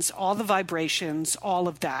notifications, all the vibrations, all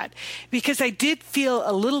of that, because I did feel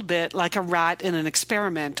a little bit like a rat in an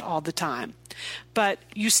experiment all the time. But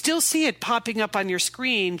you still see it popping up on your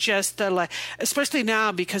screen, especially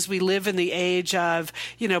now because we live in the age of,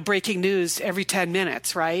 breaking news every 10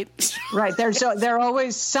 minutes, right? Right. There's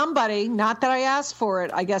always somebody, not that I asked for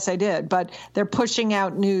it, I guess I did, but they're pushing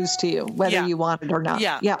out news to you, whether you want it or not.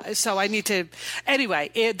 Yeah. So I need to,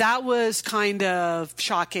 anyway, that was kind of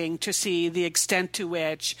shocking to see the extent to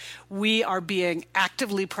which we are being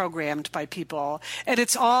actively programmed by people. And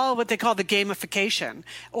it's all what they call the gamification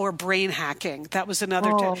or brain hacking. That was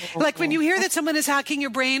another like when you hear that someone is hacking your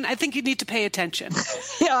brain, I think you need to pay attention.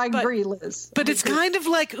 Yeah, I agree, Liz. But it's kind of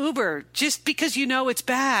like Uber. Just because you know it's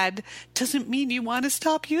bad doesn't mean you want to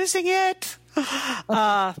stop using it.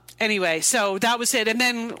 Anyway, so that was it. And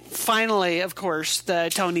then finally, of course,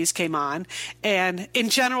 the Tonys came on. And in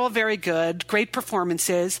general, very good. Great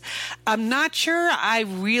performances. I'm not sure I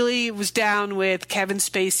really was down with Kevin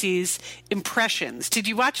Spacey's impressions. Did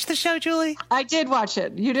you watch the show, Julie? I did watch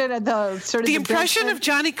it. You did the impression of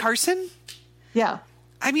Johnny Carson? Yeah.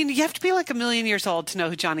 I mean, you have to be like a million years old to know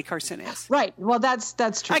who Johnny Carson is. Right. Well, that's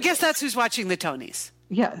true. I guess that's who's watching the Tonys.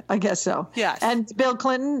 Yeah, I guess so. Yes. And Bill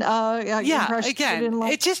Clinton. Again,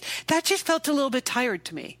 that just felt a little bit tired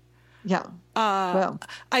to me. Yeah.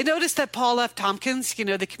 I noticed that Paul F. Tompkins,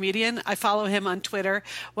 the comedian, I follow him on Twitter.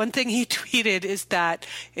 One thing he tweeted is that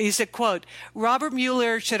he said, quote, Robert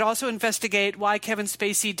Mueller should also investigate why Kevin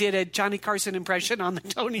Spacey did a Johnny Carson impression on the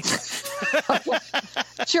Tonys.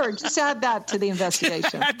 Sure, just add that to the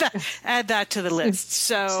investigation. add that to the list.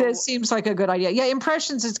 So it seems like a good idea. Yeah,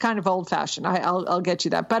 impressions is kind of old-fashioned. I'll get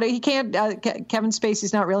you that. But he can't. Kevin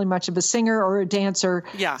Spacey's not really much of a singer or a dancer.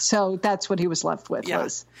 Yeah. So that's what he was left with. Yeah.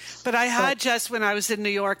 Liz. But I had just, when I was in New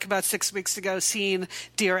York about 6 weeks ago, seen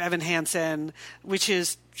Dear Evan Hansen, which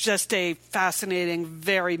is just a fascinating,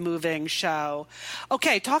 very moving show.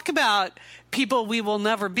 Okay, talk about people we will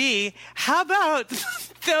never be. How about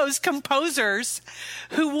those composers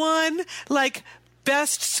who won like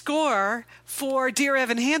best score for Dear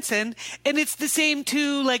Evan Hansen, and it's the same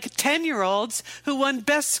two like 10-year-olds who won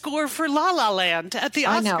best score for La La Land at the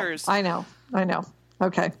Oscars. I know.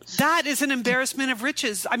 Okay. That is an embarrassment of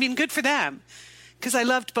riches. I mean, good for them, because I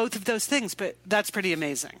loved both of those things, but that's pretty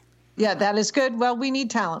amazing. Yeah, that is good. Well, we need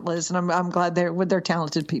talent, Liz, and I'm glad they're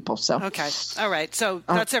talented people. So okay, all right. So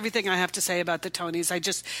that's everything I have to say about the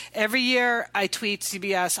Tonys. Every year I tweet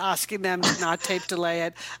CBS asking them to not tape delay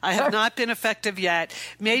it. I have not been effective yet.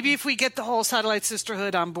 Maybe if we get the whole Satellite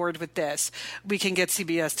Sisterhood on board with this, we can get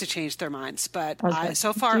CBS to change their minds. But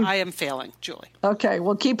so far I am failing, Julie. Okay,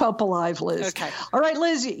 well, keep hope alive, Liz. Okay. All right,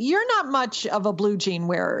 Liz, you're not much of a blue jean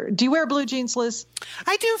wearer. Do you wear blue jeans, Liz?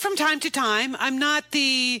 I do from time to time. I'm not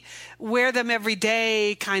the wear them every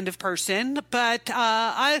day kind of person, but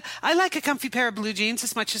I like a comfy pair of blue jeans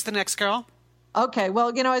as much as the next girl. Okay,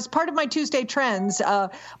 well, as part of my Tuesday trends,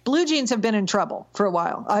 blue jeans have been in trouble for a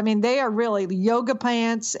while. I mean, they are really, yoga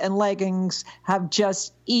pants and leggings have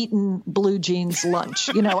just eaten blue jeans lunch.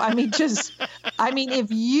 If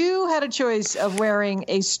you had a choice of wearing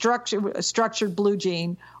a structured blue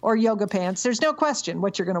jean or yoga pants, there's no question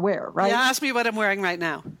what you're going to wear, right? Yeah, ask me what I'm wearing right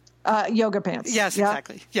now. Yoga pants. Yes, yeah?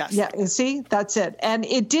 Exactly. Yes. Yeah, you see, that's it. And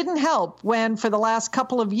it didn't help when, for the last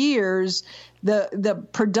couple of years, the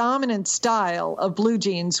predominant style of blue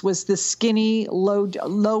jeans was the skinny,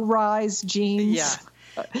 low-rise jeans. Yeah.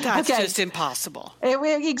 That's just impossible.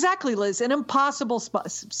 Exactly, Liz. An impossible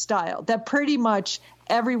style that pretty much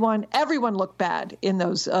everyone looked bad in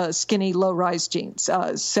those skinny, low-rise jeans.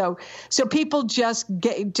 So people just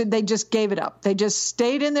gave it up. They just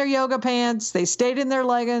stayed in their yoga pants. They stayed in their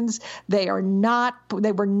leggings. They were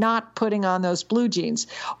not putting on those blue jeans.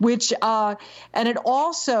 Which and it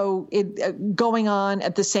also going on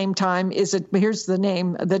at the same time here's the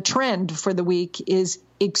name. The trend for the week is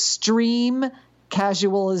extreme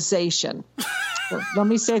casualization. Let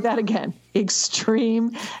me say that again.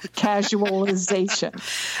 Extreme casualization.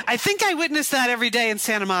 I think I witness that every day in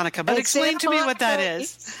Santa Monica, but explain to me what that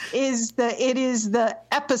is. It is the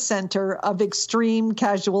epicenter of extreme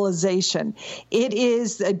casualization. It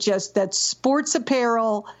is just that sports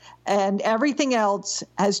apparel and everything else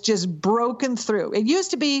has just broken through. It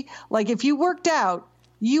used to be like if you worked out,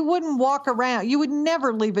 you wouldn't walk around. You would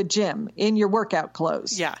never leave a gym in your workout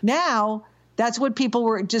clothes. Yeah. Now, that's what people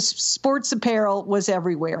were, just sports apparel was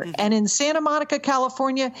everywhere. Mm-hmm. And in Santa Monica,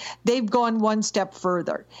 California, they've gone one step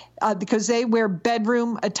further because they wear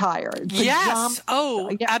bedroom attire. Yes.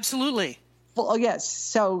 Absolutely. Well, yes.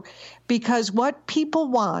 So because what people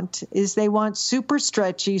want is they want super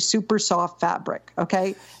stretchy, super soft fabric.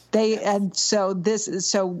 Okay.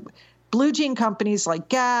 Blue jean companies like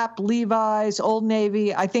Gap, Levi's, Old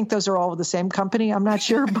Navy, I think those are all the same company. I'm not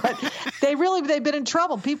sure, but they've been in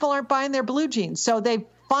trouble. People aren't buying their blue jeans. So they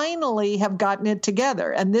finally have gotten it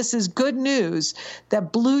together. And this is good news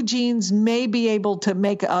that blue jeans may be able to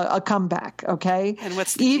make a comeback. Okay. And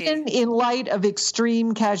what's the even key? In light of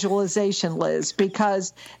extreme casualization, Liz,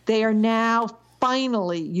 because they are now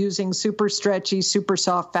finally using super stretchy, super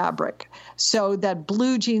soft fabric so that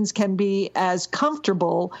blue jeans can be as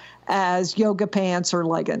comfortable as yoga pants or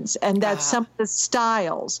leggings. And that's some of the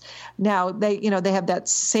styles. Now they have that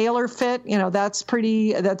sailor fit, that's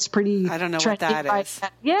pretty I don't know trendy, what that is.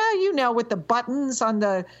 Yeah, with the buttons on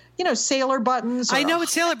the, sailor buttons. I know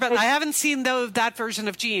it's sailor, but I haven't seen that version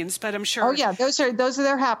of jeans, but I'm sure. Oh yeah,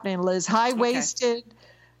 they're happening, Liz. High-waisted. Okay.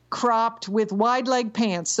 Cropped with wide leg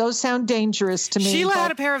pants. Those sound dangerous to me. Sheila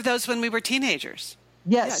had a pair of those when we were teenagers.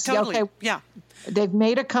 Yes. Yeah, totally. Okay. Yeah. They've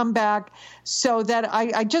made a comeback so that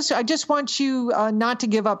I just want you not to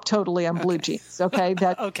give up totally on blue jeans. Okay.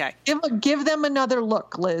 Okay. Give them another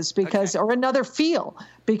look, Liz, or another feel,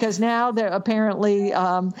 because now there apparently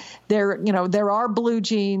there are blue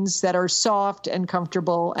jeans that are soft and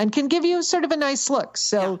comfortable and can give you sort of a nice look.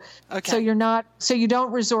 So so you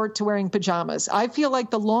don't resort to wearing pajamas. I feel like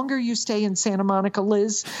the longer you stay in Santa Monica,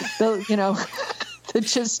 Liz,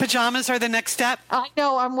 Pajamas are the next step. I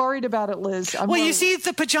know. I'm worried about it, Liz. You see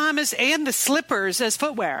the pajamas and the slippers as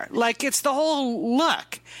footwear. Like, it's the whole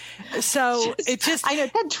look. So I know,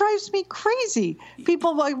 that drives me crazy.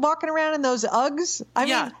 People like walking around in those Uggs. I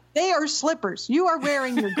mean, they are slippers. You are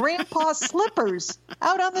wearing your grandpa's slippers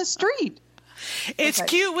out on the street. It's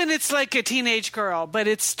cute when it's like a teenage girl, but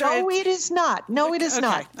it's... No, it is not. No, it is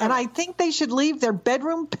not. And I think they should leave their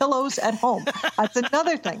bedroom pillows at home. That's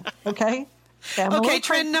another thing, okay? Okay,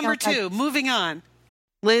 trend number 2. Moving on.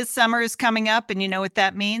 Liz, summer is coming up, and you know what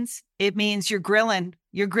that means? It means you're grilling.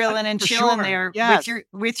 You're grilling and chilling there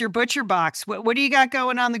with your Butcher Box. What do you got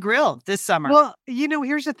going on the grill this summer? Well,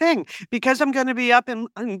 here's the thing. Because I'm going to be up in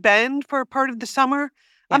Bend for part of the summer,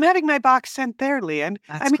 I'm having my box sent there, Lian.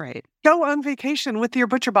 That's great. Go on vacation with your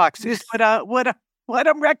Butcher Box is what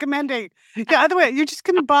I'm recommending. By the way, you're just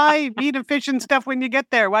going to buy meat and fish and stuff when you get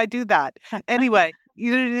there. Why do that? Anyway,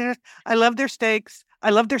 I love their steaks.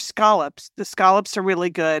 I love their scallops. The scallops are really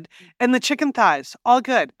good. And the chicken thighs, all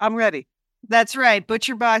good. I'm ready. That's right.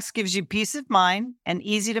 Butcher Box gives you peace of mind and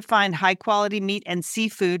easy to find high quality meat and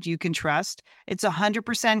seafood you can trust. It's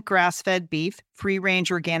 100% grass-fed beef,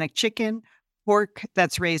 free-range organic chicken, pork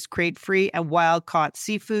that's raised crate-free, and wild-caught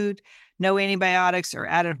seafood. No antibiotics or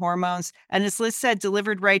added hormones. And as Liz said,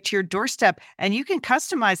 delivered right to your doorstep. And you can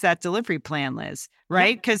customize that delivery plan, Liz,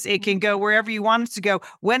 right? Because it can go wherever you want it to go,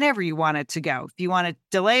 whenever you want it to go. If you want to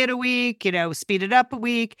delay it a week, speed it up a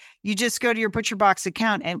week, you just go to your Butcher Box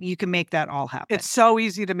account and you can make that all happen. It's so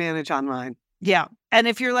easy to manage online. Yeah. And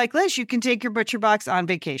if you're like Liz, you can take your Butcher Box on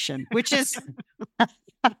vacation, which is...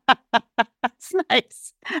 That's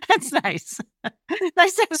nice. That's nice.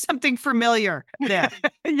 Nice to have something familiar there.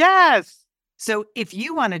 Yes. So if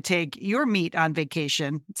you want to take your meat on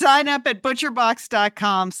vacation, sign up at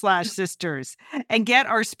butcherbox.com/sisters and get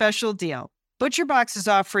our special deal. ButcherBox is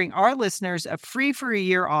offering our listeners a free for a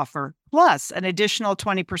year offer plus an additional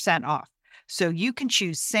 20% off. So you can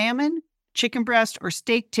choose salmon, chicken breast, or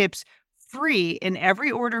steak tips free in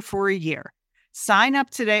every order for a year. Sign up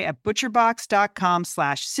today at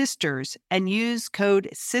butcherbox.com/sisters and use code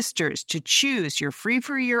SISTERS to choose your free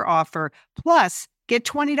for a year offer, plus get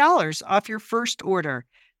 $20 off your first order.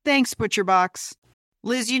 Thanks, ButcherBox.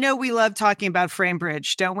 Liz, we love talking about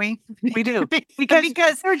FrameBridge, don't we? We do.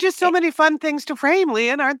 because there are just so many fun things to frame,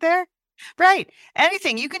 Lian, aren't there? Right.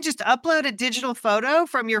 Anything. You can just upload a digital photo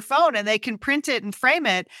from your phone and they can print it and frame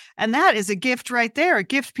it. And that is a gift right there, a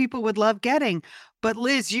gift people would love getting. But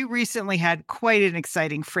Liz, you recently had quite an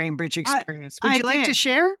exciting FrameBridge experience. Would you like to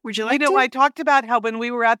share? Would you like to? I talked about how when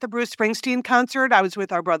we were at the Bruce Springsteen concert, I was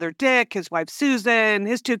with our brother Dick, his wife Susan,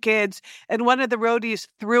 his 2 kids, and one of the roadies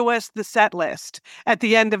threw us the set list at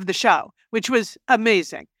the end of the show, which was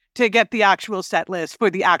amazing to get the actual set list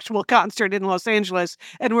for the actual concert in Los Angeles.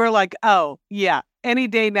 And we're like, oh, yeah. Any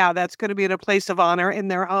day now, that's going to be in a place of honor in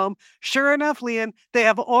their home. Sure enough, Lian, they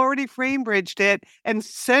have already FrameBridged it and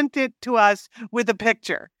sent it to us with a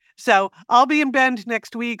picture. So I'll be in Bend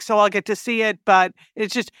next week, so I'll get to see it. But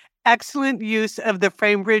it's just excellent use of the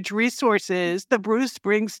FrameBridge resources, the Bruce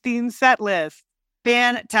Springsteen set list.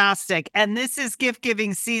 Fantastic. And this is gift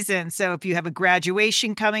giving season. So if you have a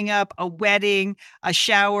graduation coming up, a wedding, a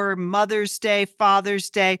shower, Mother's Day,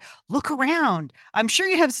 Father's Day, look around. I'm sure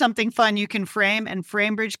you have something fun you can frame, and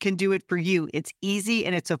FrameBridge can do it for you. It's easy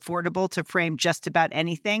and it's affordable to frame just about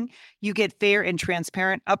anything. You get fair and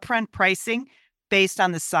transparent upfront pricing based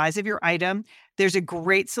on the size of your item. There's a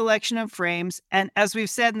great selection of frames. And as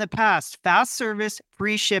we've said in the past, fast service,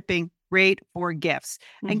 free shipping, great for gifts.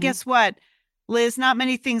 And guess what? Liz, not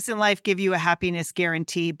many things in life give you a happiness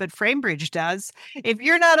guarantee, but FrameBridge does. If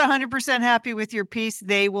you're not 100% happy with your piece,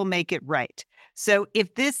 they will make it right. So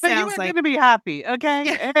if this sounds like... You're going to be happy,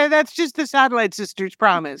 okay? That's just the Satellite Sisters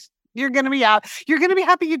promise. You're going to be out. You're going to be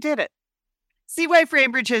happy you did it. See why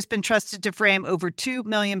FrameBridge has been trusted to frame over 2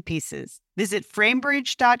 million pieces. Visit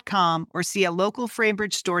framebridge.com or see a local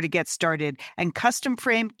FrameBridge store to get started and custom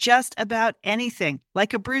frame just about anything,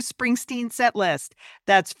 like a Bruce Springsteen set list.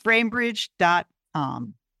 That's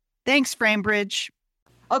framebridge.com. Thanks, FrameBridge.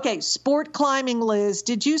 Okay, sport climbing, Liz.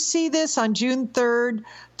 Did you see this on June 3rd?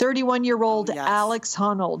 31-year-old Alex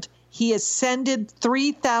Honnold. He ascended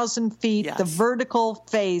 3,000 feet, the vertical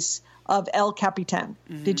face of El Capitan.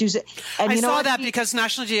 Did you see? And I saw that because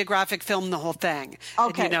National Geographic filmed the whole thing.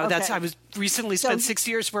 Okay, and, that's I was recently spent 6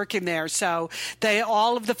 years working there, so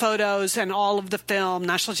all of the photos and all of the film,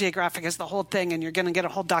 National Geographic has the whole thing, and you're going to get a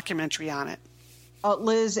whole documentary on it.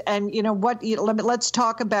 Liz, and you know what? Let's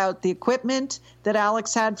talk about the equipment that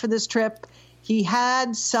Alex had for this trip. He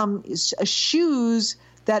had some shoes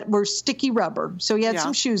that were sticky rubber. So he had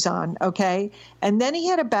some shoes on, okay? And then he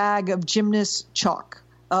had a bag of gymnast chalk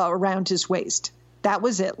around his waist. That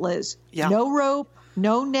was it, Liz. Yeah. No rope,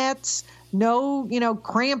 no nets, no,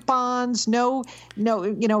 crampons,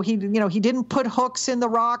 he didn't put hooks in the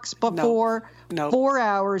rocks before. No. 4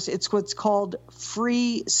 hours. It's what's called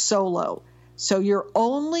free solo. So you're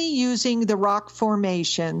only using the rock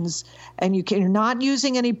formations, and you're not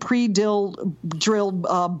using any pre-drilled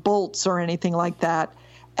bolts or anything like that.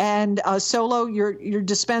 And solo, you're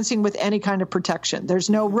dispensing with any kind of protection. There's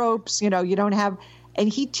no ropes, you don't have. And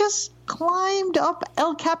he just climbed up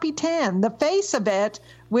El Capitan, the face of it,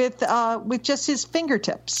 with just his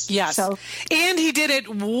fingertips. Yes. And he did it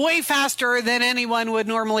way faster than anyone would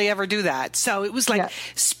normally ever do that. So it was like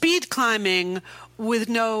speed climbing with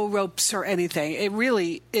no ropes or anything. It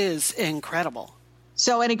really is incredible.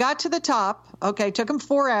 So, and he got to the top. Okay, took him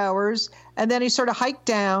 4 hours, and then he sort of hiked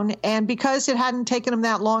down. And because it hadn't taken him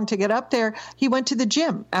that long to get up there, he went to the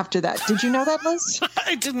gym after that. Did you know that, Liz?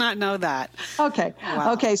 I did not know that. Okay.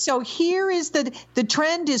 Wow. Okay. So here is the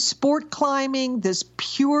trend is sport climbing, this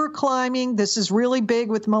pure climbing. This is really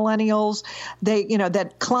big with millennials.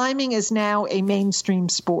 That climbing is now a mainstream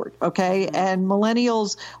sport. Okay. Mm-hmm. And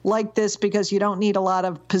millennials like this because you don't need a lot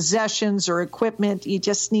of possessions or equipment. You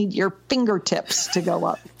just need your fingertips to go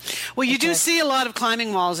up. Well, you do see a lot of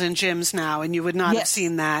climbing walls in gyms now, and you would not have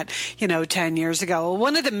seen that, 10 years ago. Well,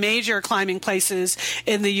 one of the major climbing places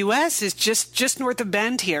in the U.S. is just north of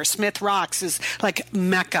Bend here. Smith Rocks is like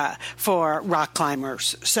Mecca for rock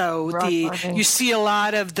climbers. So you see a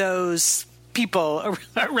lot of those people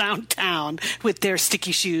around town with their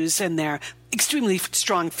sticky shoes and their extremely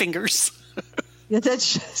strong fingers.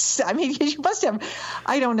 That's just, you must have,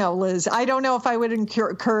 I don't know, Liz. I don't know if I would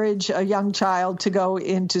encourage a young child to go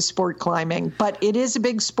into sport climbing, but it is a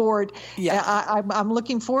big sport. Yeah. I'm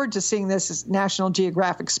looking forward to seeing this National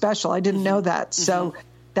Geographic special. I didn't know that. So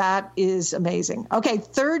that is amazing. Okay,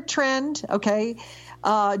 third trend. Okay.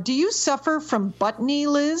 Do you suffer from butt knee,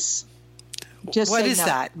 Liz? What is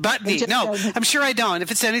that? Butt knee? No, I'm sure I don't.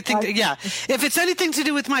 If it's anything, if it's anything to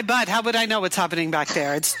do with my butt, how would I know what's happening back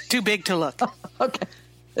there? It's too big to look. Okay.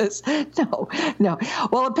 No.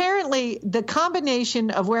 Well, apparently the combination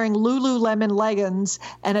of wearing Lululemon leggings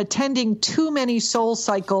and attending too many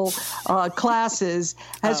SoulCycle classes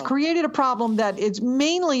has created a problem that is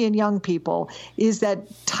mainly in young people, is that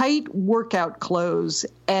tight workout clothes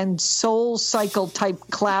and SoulCycle type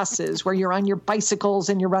classes where you're on your bicycles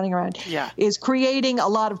and you're running around is creating a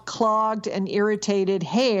lot of clogged and irritated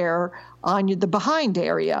hair on the behind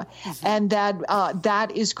area. And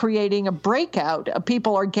that is creating a breakout.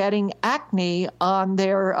 People are getting acne on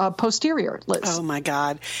their posterior list. Oh, my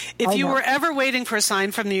God. If you were ever waiting for a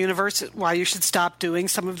sign from the universe why you should stop doing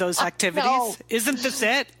some of those activities, isn't this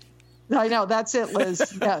it? I know. That's it,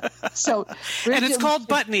 Liz. Yeah. So, and it's called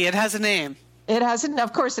butt knee. It has a name.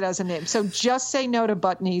 Of course it has a name. So just say no to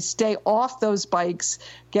butt knees, stay off those bikes,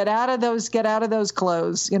 get out of those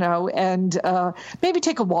clothes, and maybe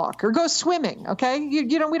take a walk or go swimming. Okay. We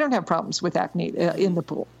don't have problems with acne in the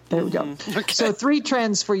pool. There we go. Okay. So 3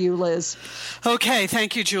 trends for you, Liz. Okay.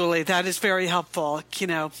 Thank you, Julie. That is very helpful.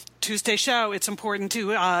 Tuesday show, it's important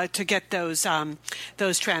to get those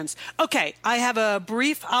trends. Okay. I have a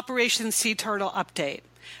brief Operation Sea Turtle update.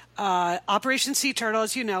 Operation Sea Turtle,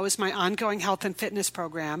 as you know, is my ongoing health and fitness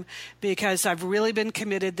program because I've really been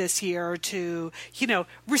committed this year to,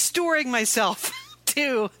 restoring myself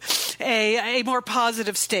to a more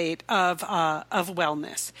positive state of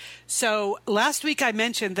wellness. So last week I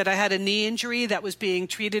mentioned that I had a knee injury that was being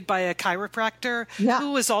treated by a chiropractor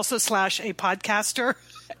who was also / a podcaster.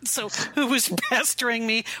 So who was pestering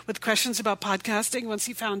me with questions about podcasting once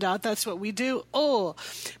he found out that's what we do.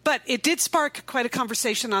 But it did spark quite a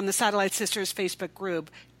conversation on the Satellite Sisters Facebook group.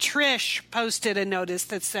 Trish posted a notice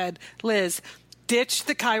that said, Liz, ditch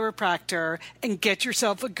the chiropractor and get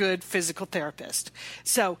yourself a good physical therapist.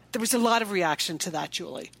 So there was a lot of reaction to that,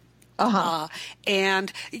 Julie.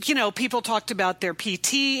 And, people talked about their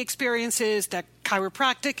PT experiences, their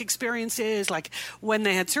chiropractic experiences, like when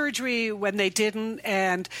they had surgery, when they didn't.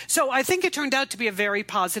 And so I think it turned out to be a very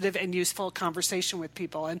positive and useful conversation with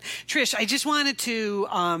people. And Trish, I just wanted to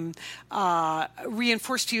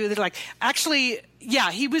reinforce to you that, actually,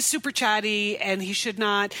 he was super chatty and he should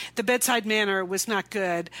not, the bedside manner was not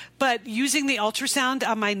good, but using the ultrasound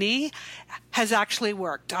on my knee has actually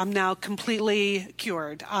worked. I'm now completely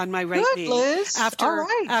cured on my right knee Liz.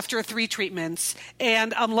 after 3 treatments.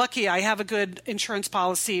 And I'm lucky I have a good insurance insurance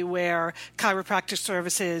policy where chiropractic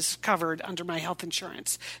service is covered under my health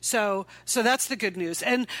insurance. So that's the good news.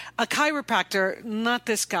 And a chiropractor, not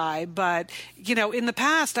this guy, but, you know, in the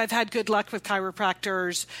past, I've had good luck with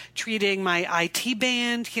chiropractors treating my IT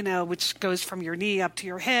band, you know, which goes from your knee up to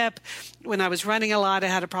your hip. When I was running a lot, I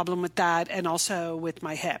had a problem with that, and also with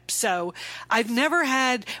my hip. So I've never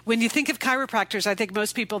had, when you think of chiropractors, I think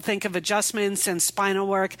most people think of adjustments and spinal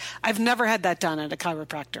work. I've never had that done at a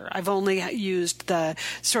chiropractor. I've only used the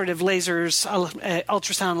sort of lasers,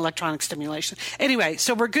 ultrasound, electronic stimulation. Anyway,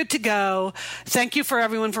 so we're good to go. Thank you for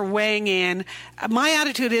everyone for weighing in. My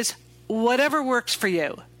attitude is whatever works for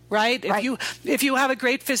you. Right? If you have a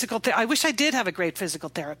great physical, I wish I did have a great physical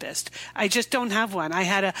therapist. I just don't have one. I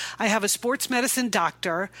have a sports medicine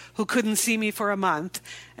doctor who couldn't see me for a month,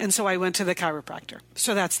 and so I went to the chiropractor.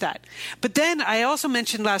 So that's that. But then I also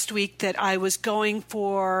mentioned last week that I was going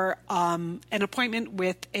for an appointment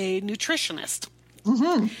with a nutritionist.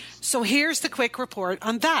 Mm-hmm. So here's the quick report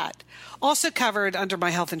on that. Also covered under my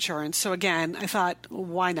health insurance. So again, I thought,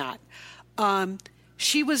 why not?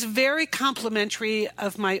 She was very complimentary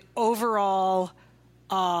of my overall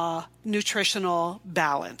nutritional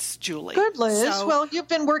balance, Julie. Good, Liz. So, well, you've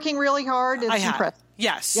been working really hard. It's impressive.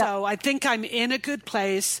 Yes. Yeah. So I think I'm in a good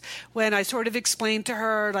place when I sort of explained to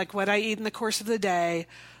her like what I eat in the course of the day.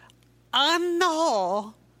 On the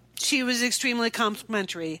whole, she was extremely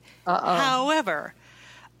complimentary. However,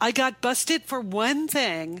 I got busted for one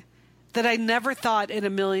thing that I never thought in a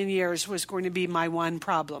million years was going to be my one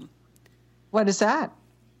problem. What is that?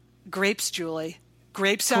 Grapes, Julie.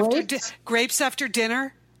 Grapes after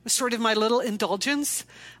dinner was sort of my little indulgence,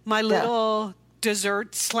 my little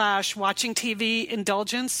dessert / watching TV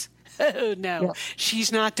indulgence. Oh, no. Yeah.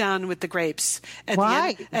 She's not done with the grapes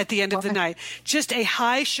at the end of the night. Just a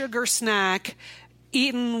high sugar snack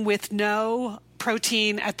eaten with no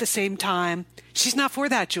protein at the same time. She's not for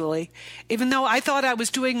that, Julie. Even though I thought I was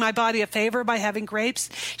doing my body a favor by having grapes,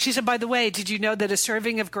 she said, by the way, did you know that a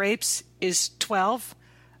serving of grapes is 12?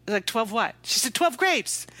 Like 12 what? She said 12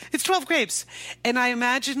 grapes. It's 12 grapes. And I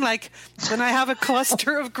imagine like when I have a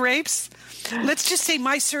cluster of grapes, let's just say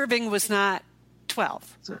my serving was not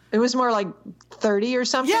 12. It was more like 30 or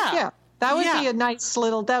something? Yeah. That would be a nice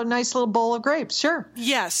little bowl of grapes. Sure.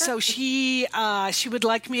 Yes. So she would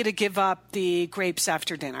like me to give up the grapes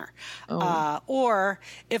after dinner. Or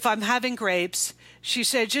if I'm having grapes, she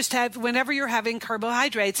said, just have, whenever you're having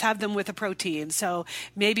carbohydrates, have them with a protein. So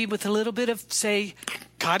maybe with a little bit of, say,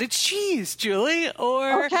 cottage cheese, Julie,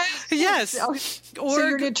 or yes. Or so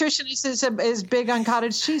your nutritionist is big on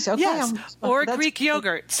cottage cheese. Okay. Yes. Or Greek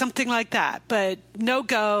yogurt, something like that. But no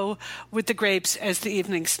go with the grapes as the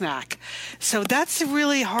evening snack. So that's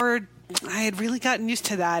really hard. I had really gotten used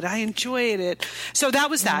to that. I enjoyed it. So that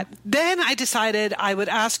was that. Then I decided I would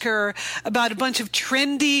ask her about a bunch of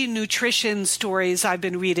trendy nutrition stories I've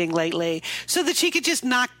been reading lately so that she could just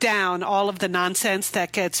knock down all of the nonsense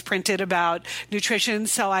that gets printed about nutrition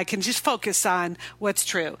so I can just focus on what's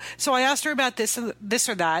true. So I asked her about this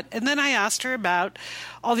or that. And then I asked her about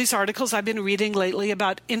all these articles I've been reading lately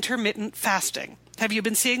about intermittent fasting. Have you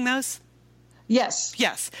been seeing those? Yes.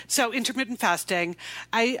 Yes. So intermittent fasting,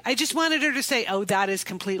 I just wanted her to say, oh, that is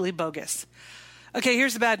completely bogus. Okay,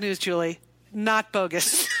 here's the bad news, Julie. Not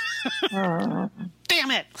bogus.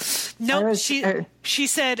 Damn it. No, she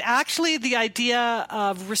said, actually, the idea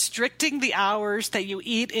of restricting the hours that you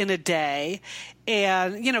eat in a day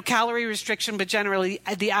and, calorie restriction, but generally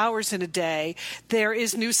the hours in a day, there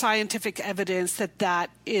is new scientific evidence that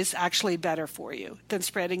is actually better for you than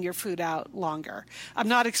spreading your food out longer. I'm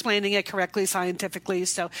not explaining it correctly scientifically,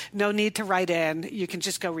 so no need to write in. You can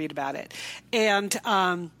just go read about it. And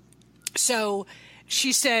so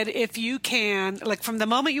she said, if you can, like from the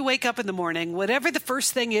moment you wake up in the morning, whatever the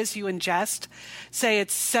first thing is you ingest, say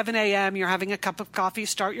it's 7 a.m., you're having a cup of coffee,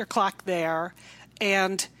 start your clock there,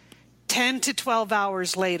 and 10 to 12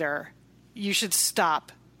 hours later, you should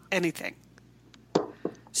stop anything.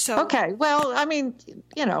 So, okay. Well, I mean,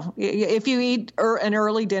 if you eat an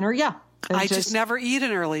early dinner, yeah. I just never eat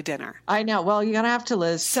an early dinner. I know. Well, you're going to have to,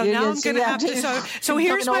 Liz. So now I'm going to have to. So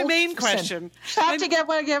here's my main question. You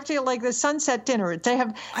have to like the sunset dinner. They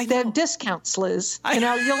have discounts, Liz. You'll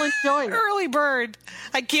enjoy it. Early bird.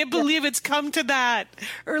 I can't believe it's come to that.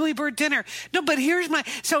 Early bird dinner. No, but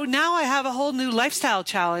so now I have a whole new lifestyle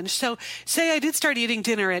challenge. So say I did start eating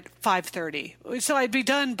dinner at 5:30. So I'd be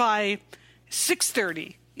done by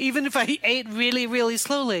 6:30, even if I ate really, really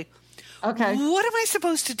slowly. Okay. What am I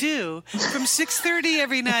supposed to do from 6:30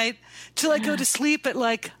 every night till I go to sleep at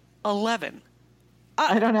like 11?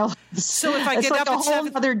 I don't know. So if I it's get like up a at whole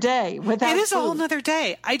 7, other day without it is food. a whole nother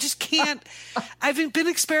day. I just can't. I've been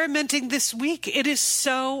experimenting this week. It is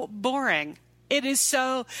so boring. It is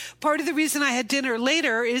so. Part of the reason I had dinner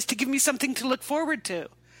later is to give me something to look forward to.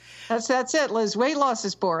 That's it, Liz. Weight loss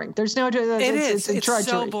is boring. There's no. It's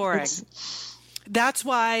so boring. That's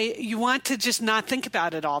why you want to just not think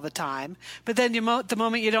about it all the time. But then the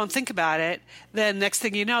moment you don't think about it, then next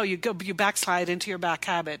thing you know, you backslide into your back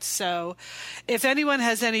habits. So if anyone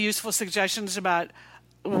has any useful suggestions about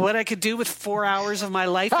what I could do with 4 hours of my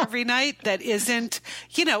life every night that isn't,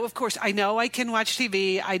 of course, I know I can watch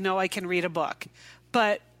TV. I know I can read a book.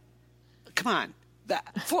 But come on,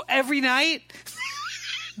 for every night...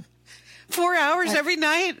 4 hours every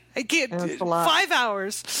night? I can't. 5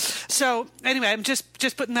 hours. So anyway, I'm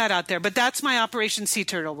just putting that out there. But that's my Operation Sea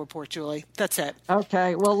Turtle report, Julie. That's it.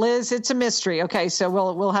 Okay. Well, Liz, it's a mystery. Okay, so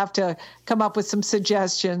we'll have to come up with some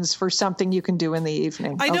suggestions for something you can do in the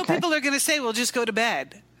evening. I know people are going to say, "Well, just go to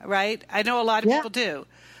bed," right? I know a lot of people do.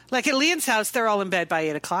 Like at Leon's house, they're all in bed by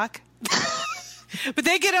 8 o'clock, but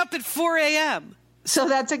they get up at 4 a.m. So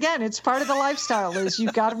that's, again, it's part of the lifestyle, Liz.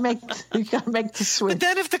 You've got to make the switch. But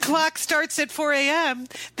then if the clock starts at 4 a.m.,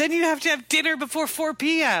 then you have to have dinner before 4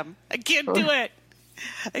 p.m. I can't do it.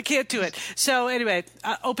 I can't do it. So anyway,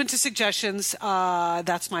 open to suggestions.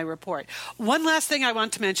 That's my report. One last thing I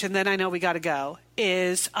want to mention, then I know we got to go,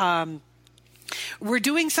 is we're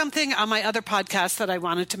doing something on my other podcast that I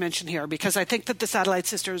wanted to mention here because I think that the Satellite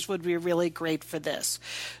Sisters would be really great for this.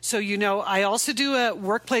 So, I also do a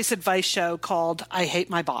workplace advice show called I Hate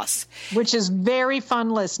My Boss. Which is very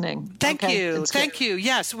fun listening. Thank you. Thank you.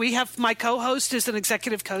 Yes, we have my co-host is an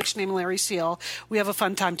executive coach named Larry Seal. We have a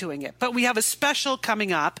fun time doing it. But we have a special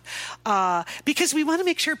coming up because we want to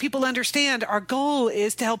make sure people understand our goal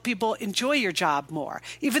is to help people enjoy your job more.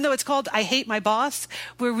 Even though it's called I Hate My Boss,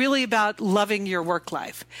 we're really about loving your work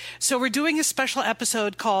life. So we're doing a special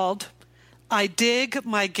episode called I Dig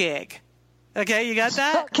My Gig. Okay, you got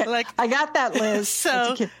that? Okay. I got that, Liz.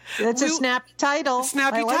 So it's a snappy title.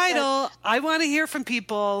 Snappy title. I want to hear from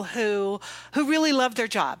people who really love their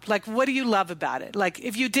job. Like, what do you love about it? Like,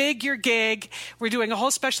 if you dig your gig, we're doing a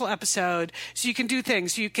whole special episode so you can do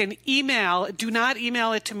things. You can email. Do not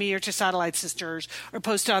email it to me or to Satellite Sisters or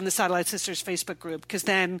post it on the Satellite Sisters Facebook group because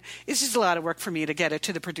then it's just a lot of work for me to get it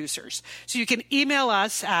to the producers. So you can email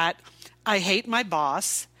us at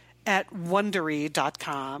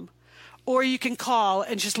ihatemyboss@wondery.com. Or you can call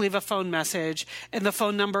and just leave a phone message. And the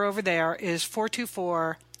phone number over there is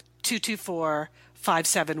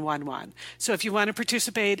 424-224-5711. So if you want to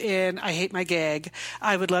participate in I Hate My Gig,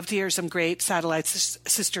 I would love to hear some great Satellite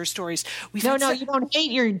Sister stories. No, you don't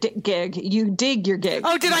hate your gig. You dig your gig.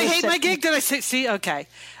 Oh, did I hate my gig? Did I say? See, okay.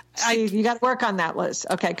 You got to work on that, Liz.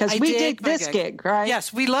 Okay, because we dig this gig, right?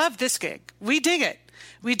 Yes, we love this gig. We dig it.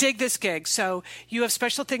 We dig this gig. So you have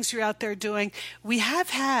special things you're out there doing. We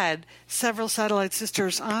have had several Satellite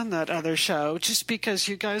Sisters on that other show just because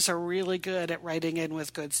you guys are really good at writing in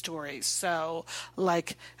with good stories. So,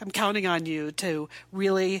 I'm counting on you to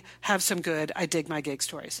really have some good I Dig My Gig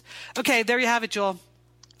stories. Okay, there you have it, Joel.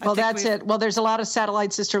 Well, that's it. Well, there's a lot of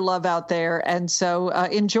Satellite Sister love out there, and so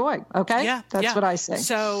enjoy, okay? Yeah. That's what I say.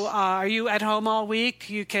 So are you at home all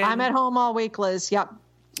week? I'm at home all week, Liz. Yep.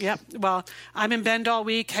 Well, I'm in Bend all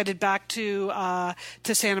week, headed back to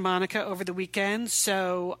Santa Monica over the weekend.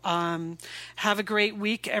 So have a great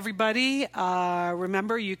week, everybody.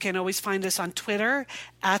 Remember, you can always find us on Twitter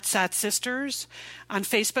 @SatSisters. On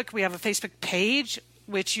Facebook, we have a Facebook page,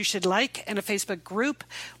 which you should like, and a Facebook group,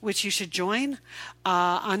 which you should join.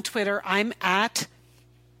 On Twitter, I'm at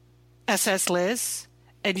SSLiz,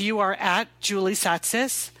 and you are at Julie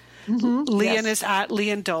Satsis. Mm-hmm. Leon is at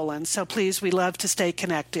Leon Dolan. So please, we love to stay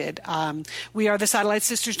connected. We are the Satellite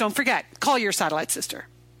Sisters. Don't forget, call your Satellite Sister.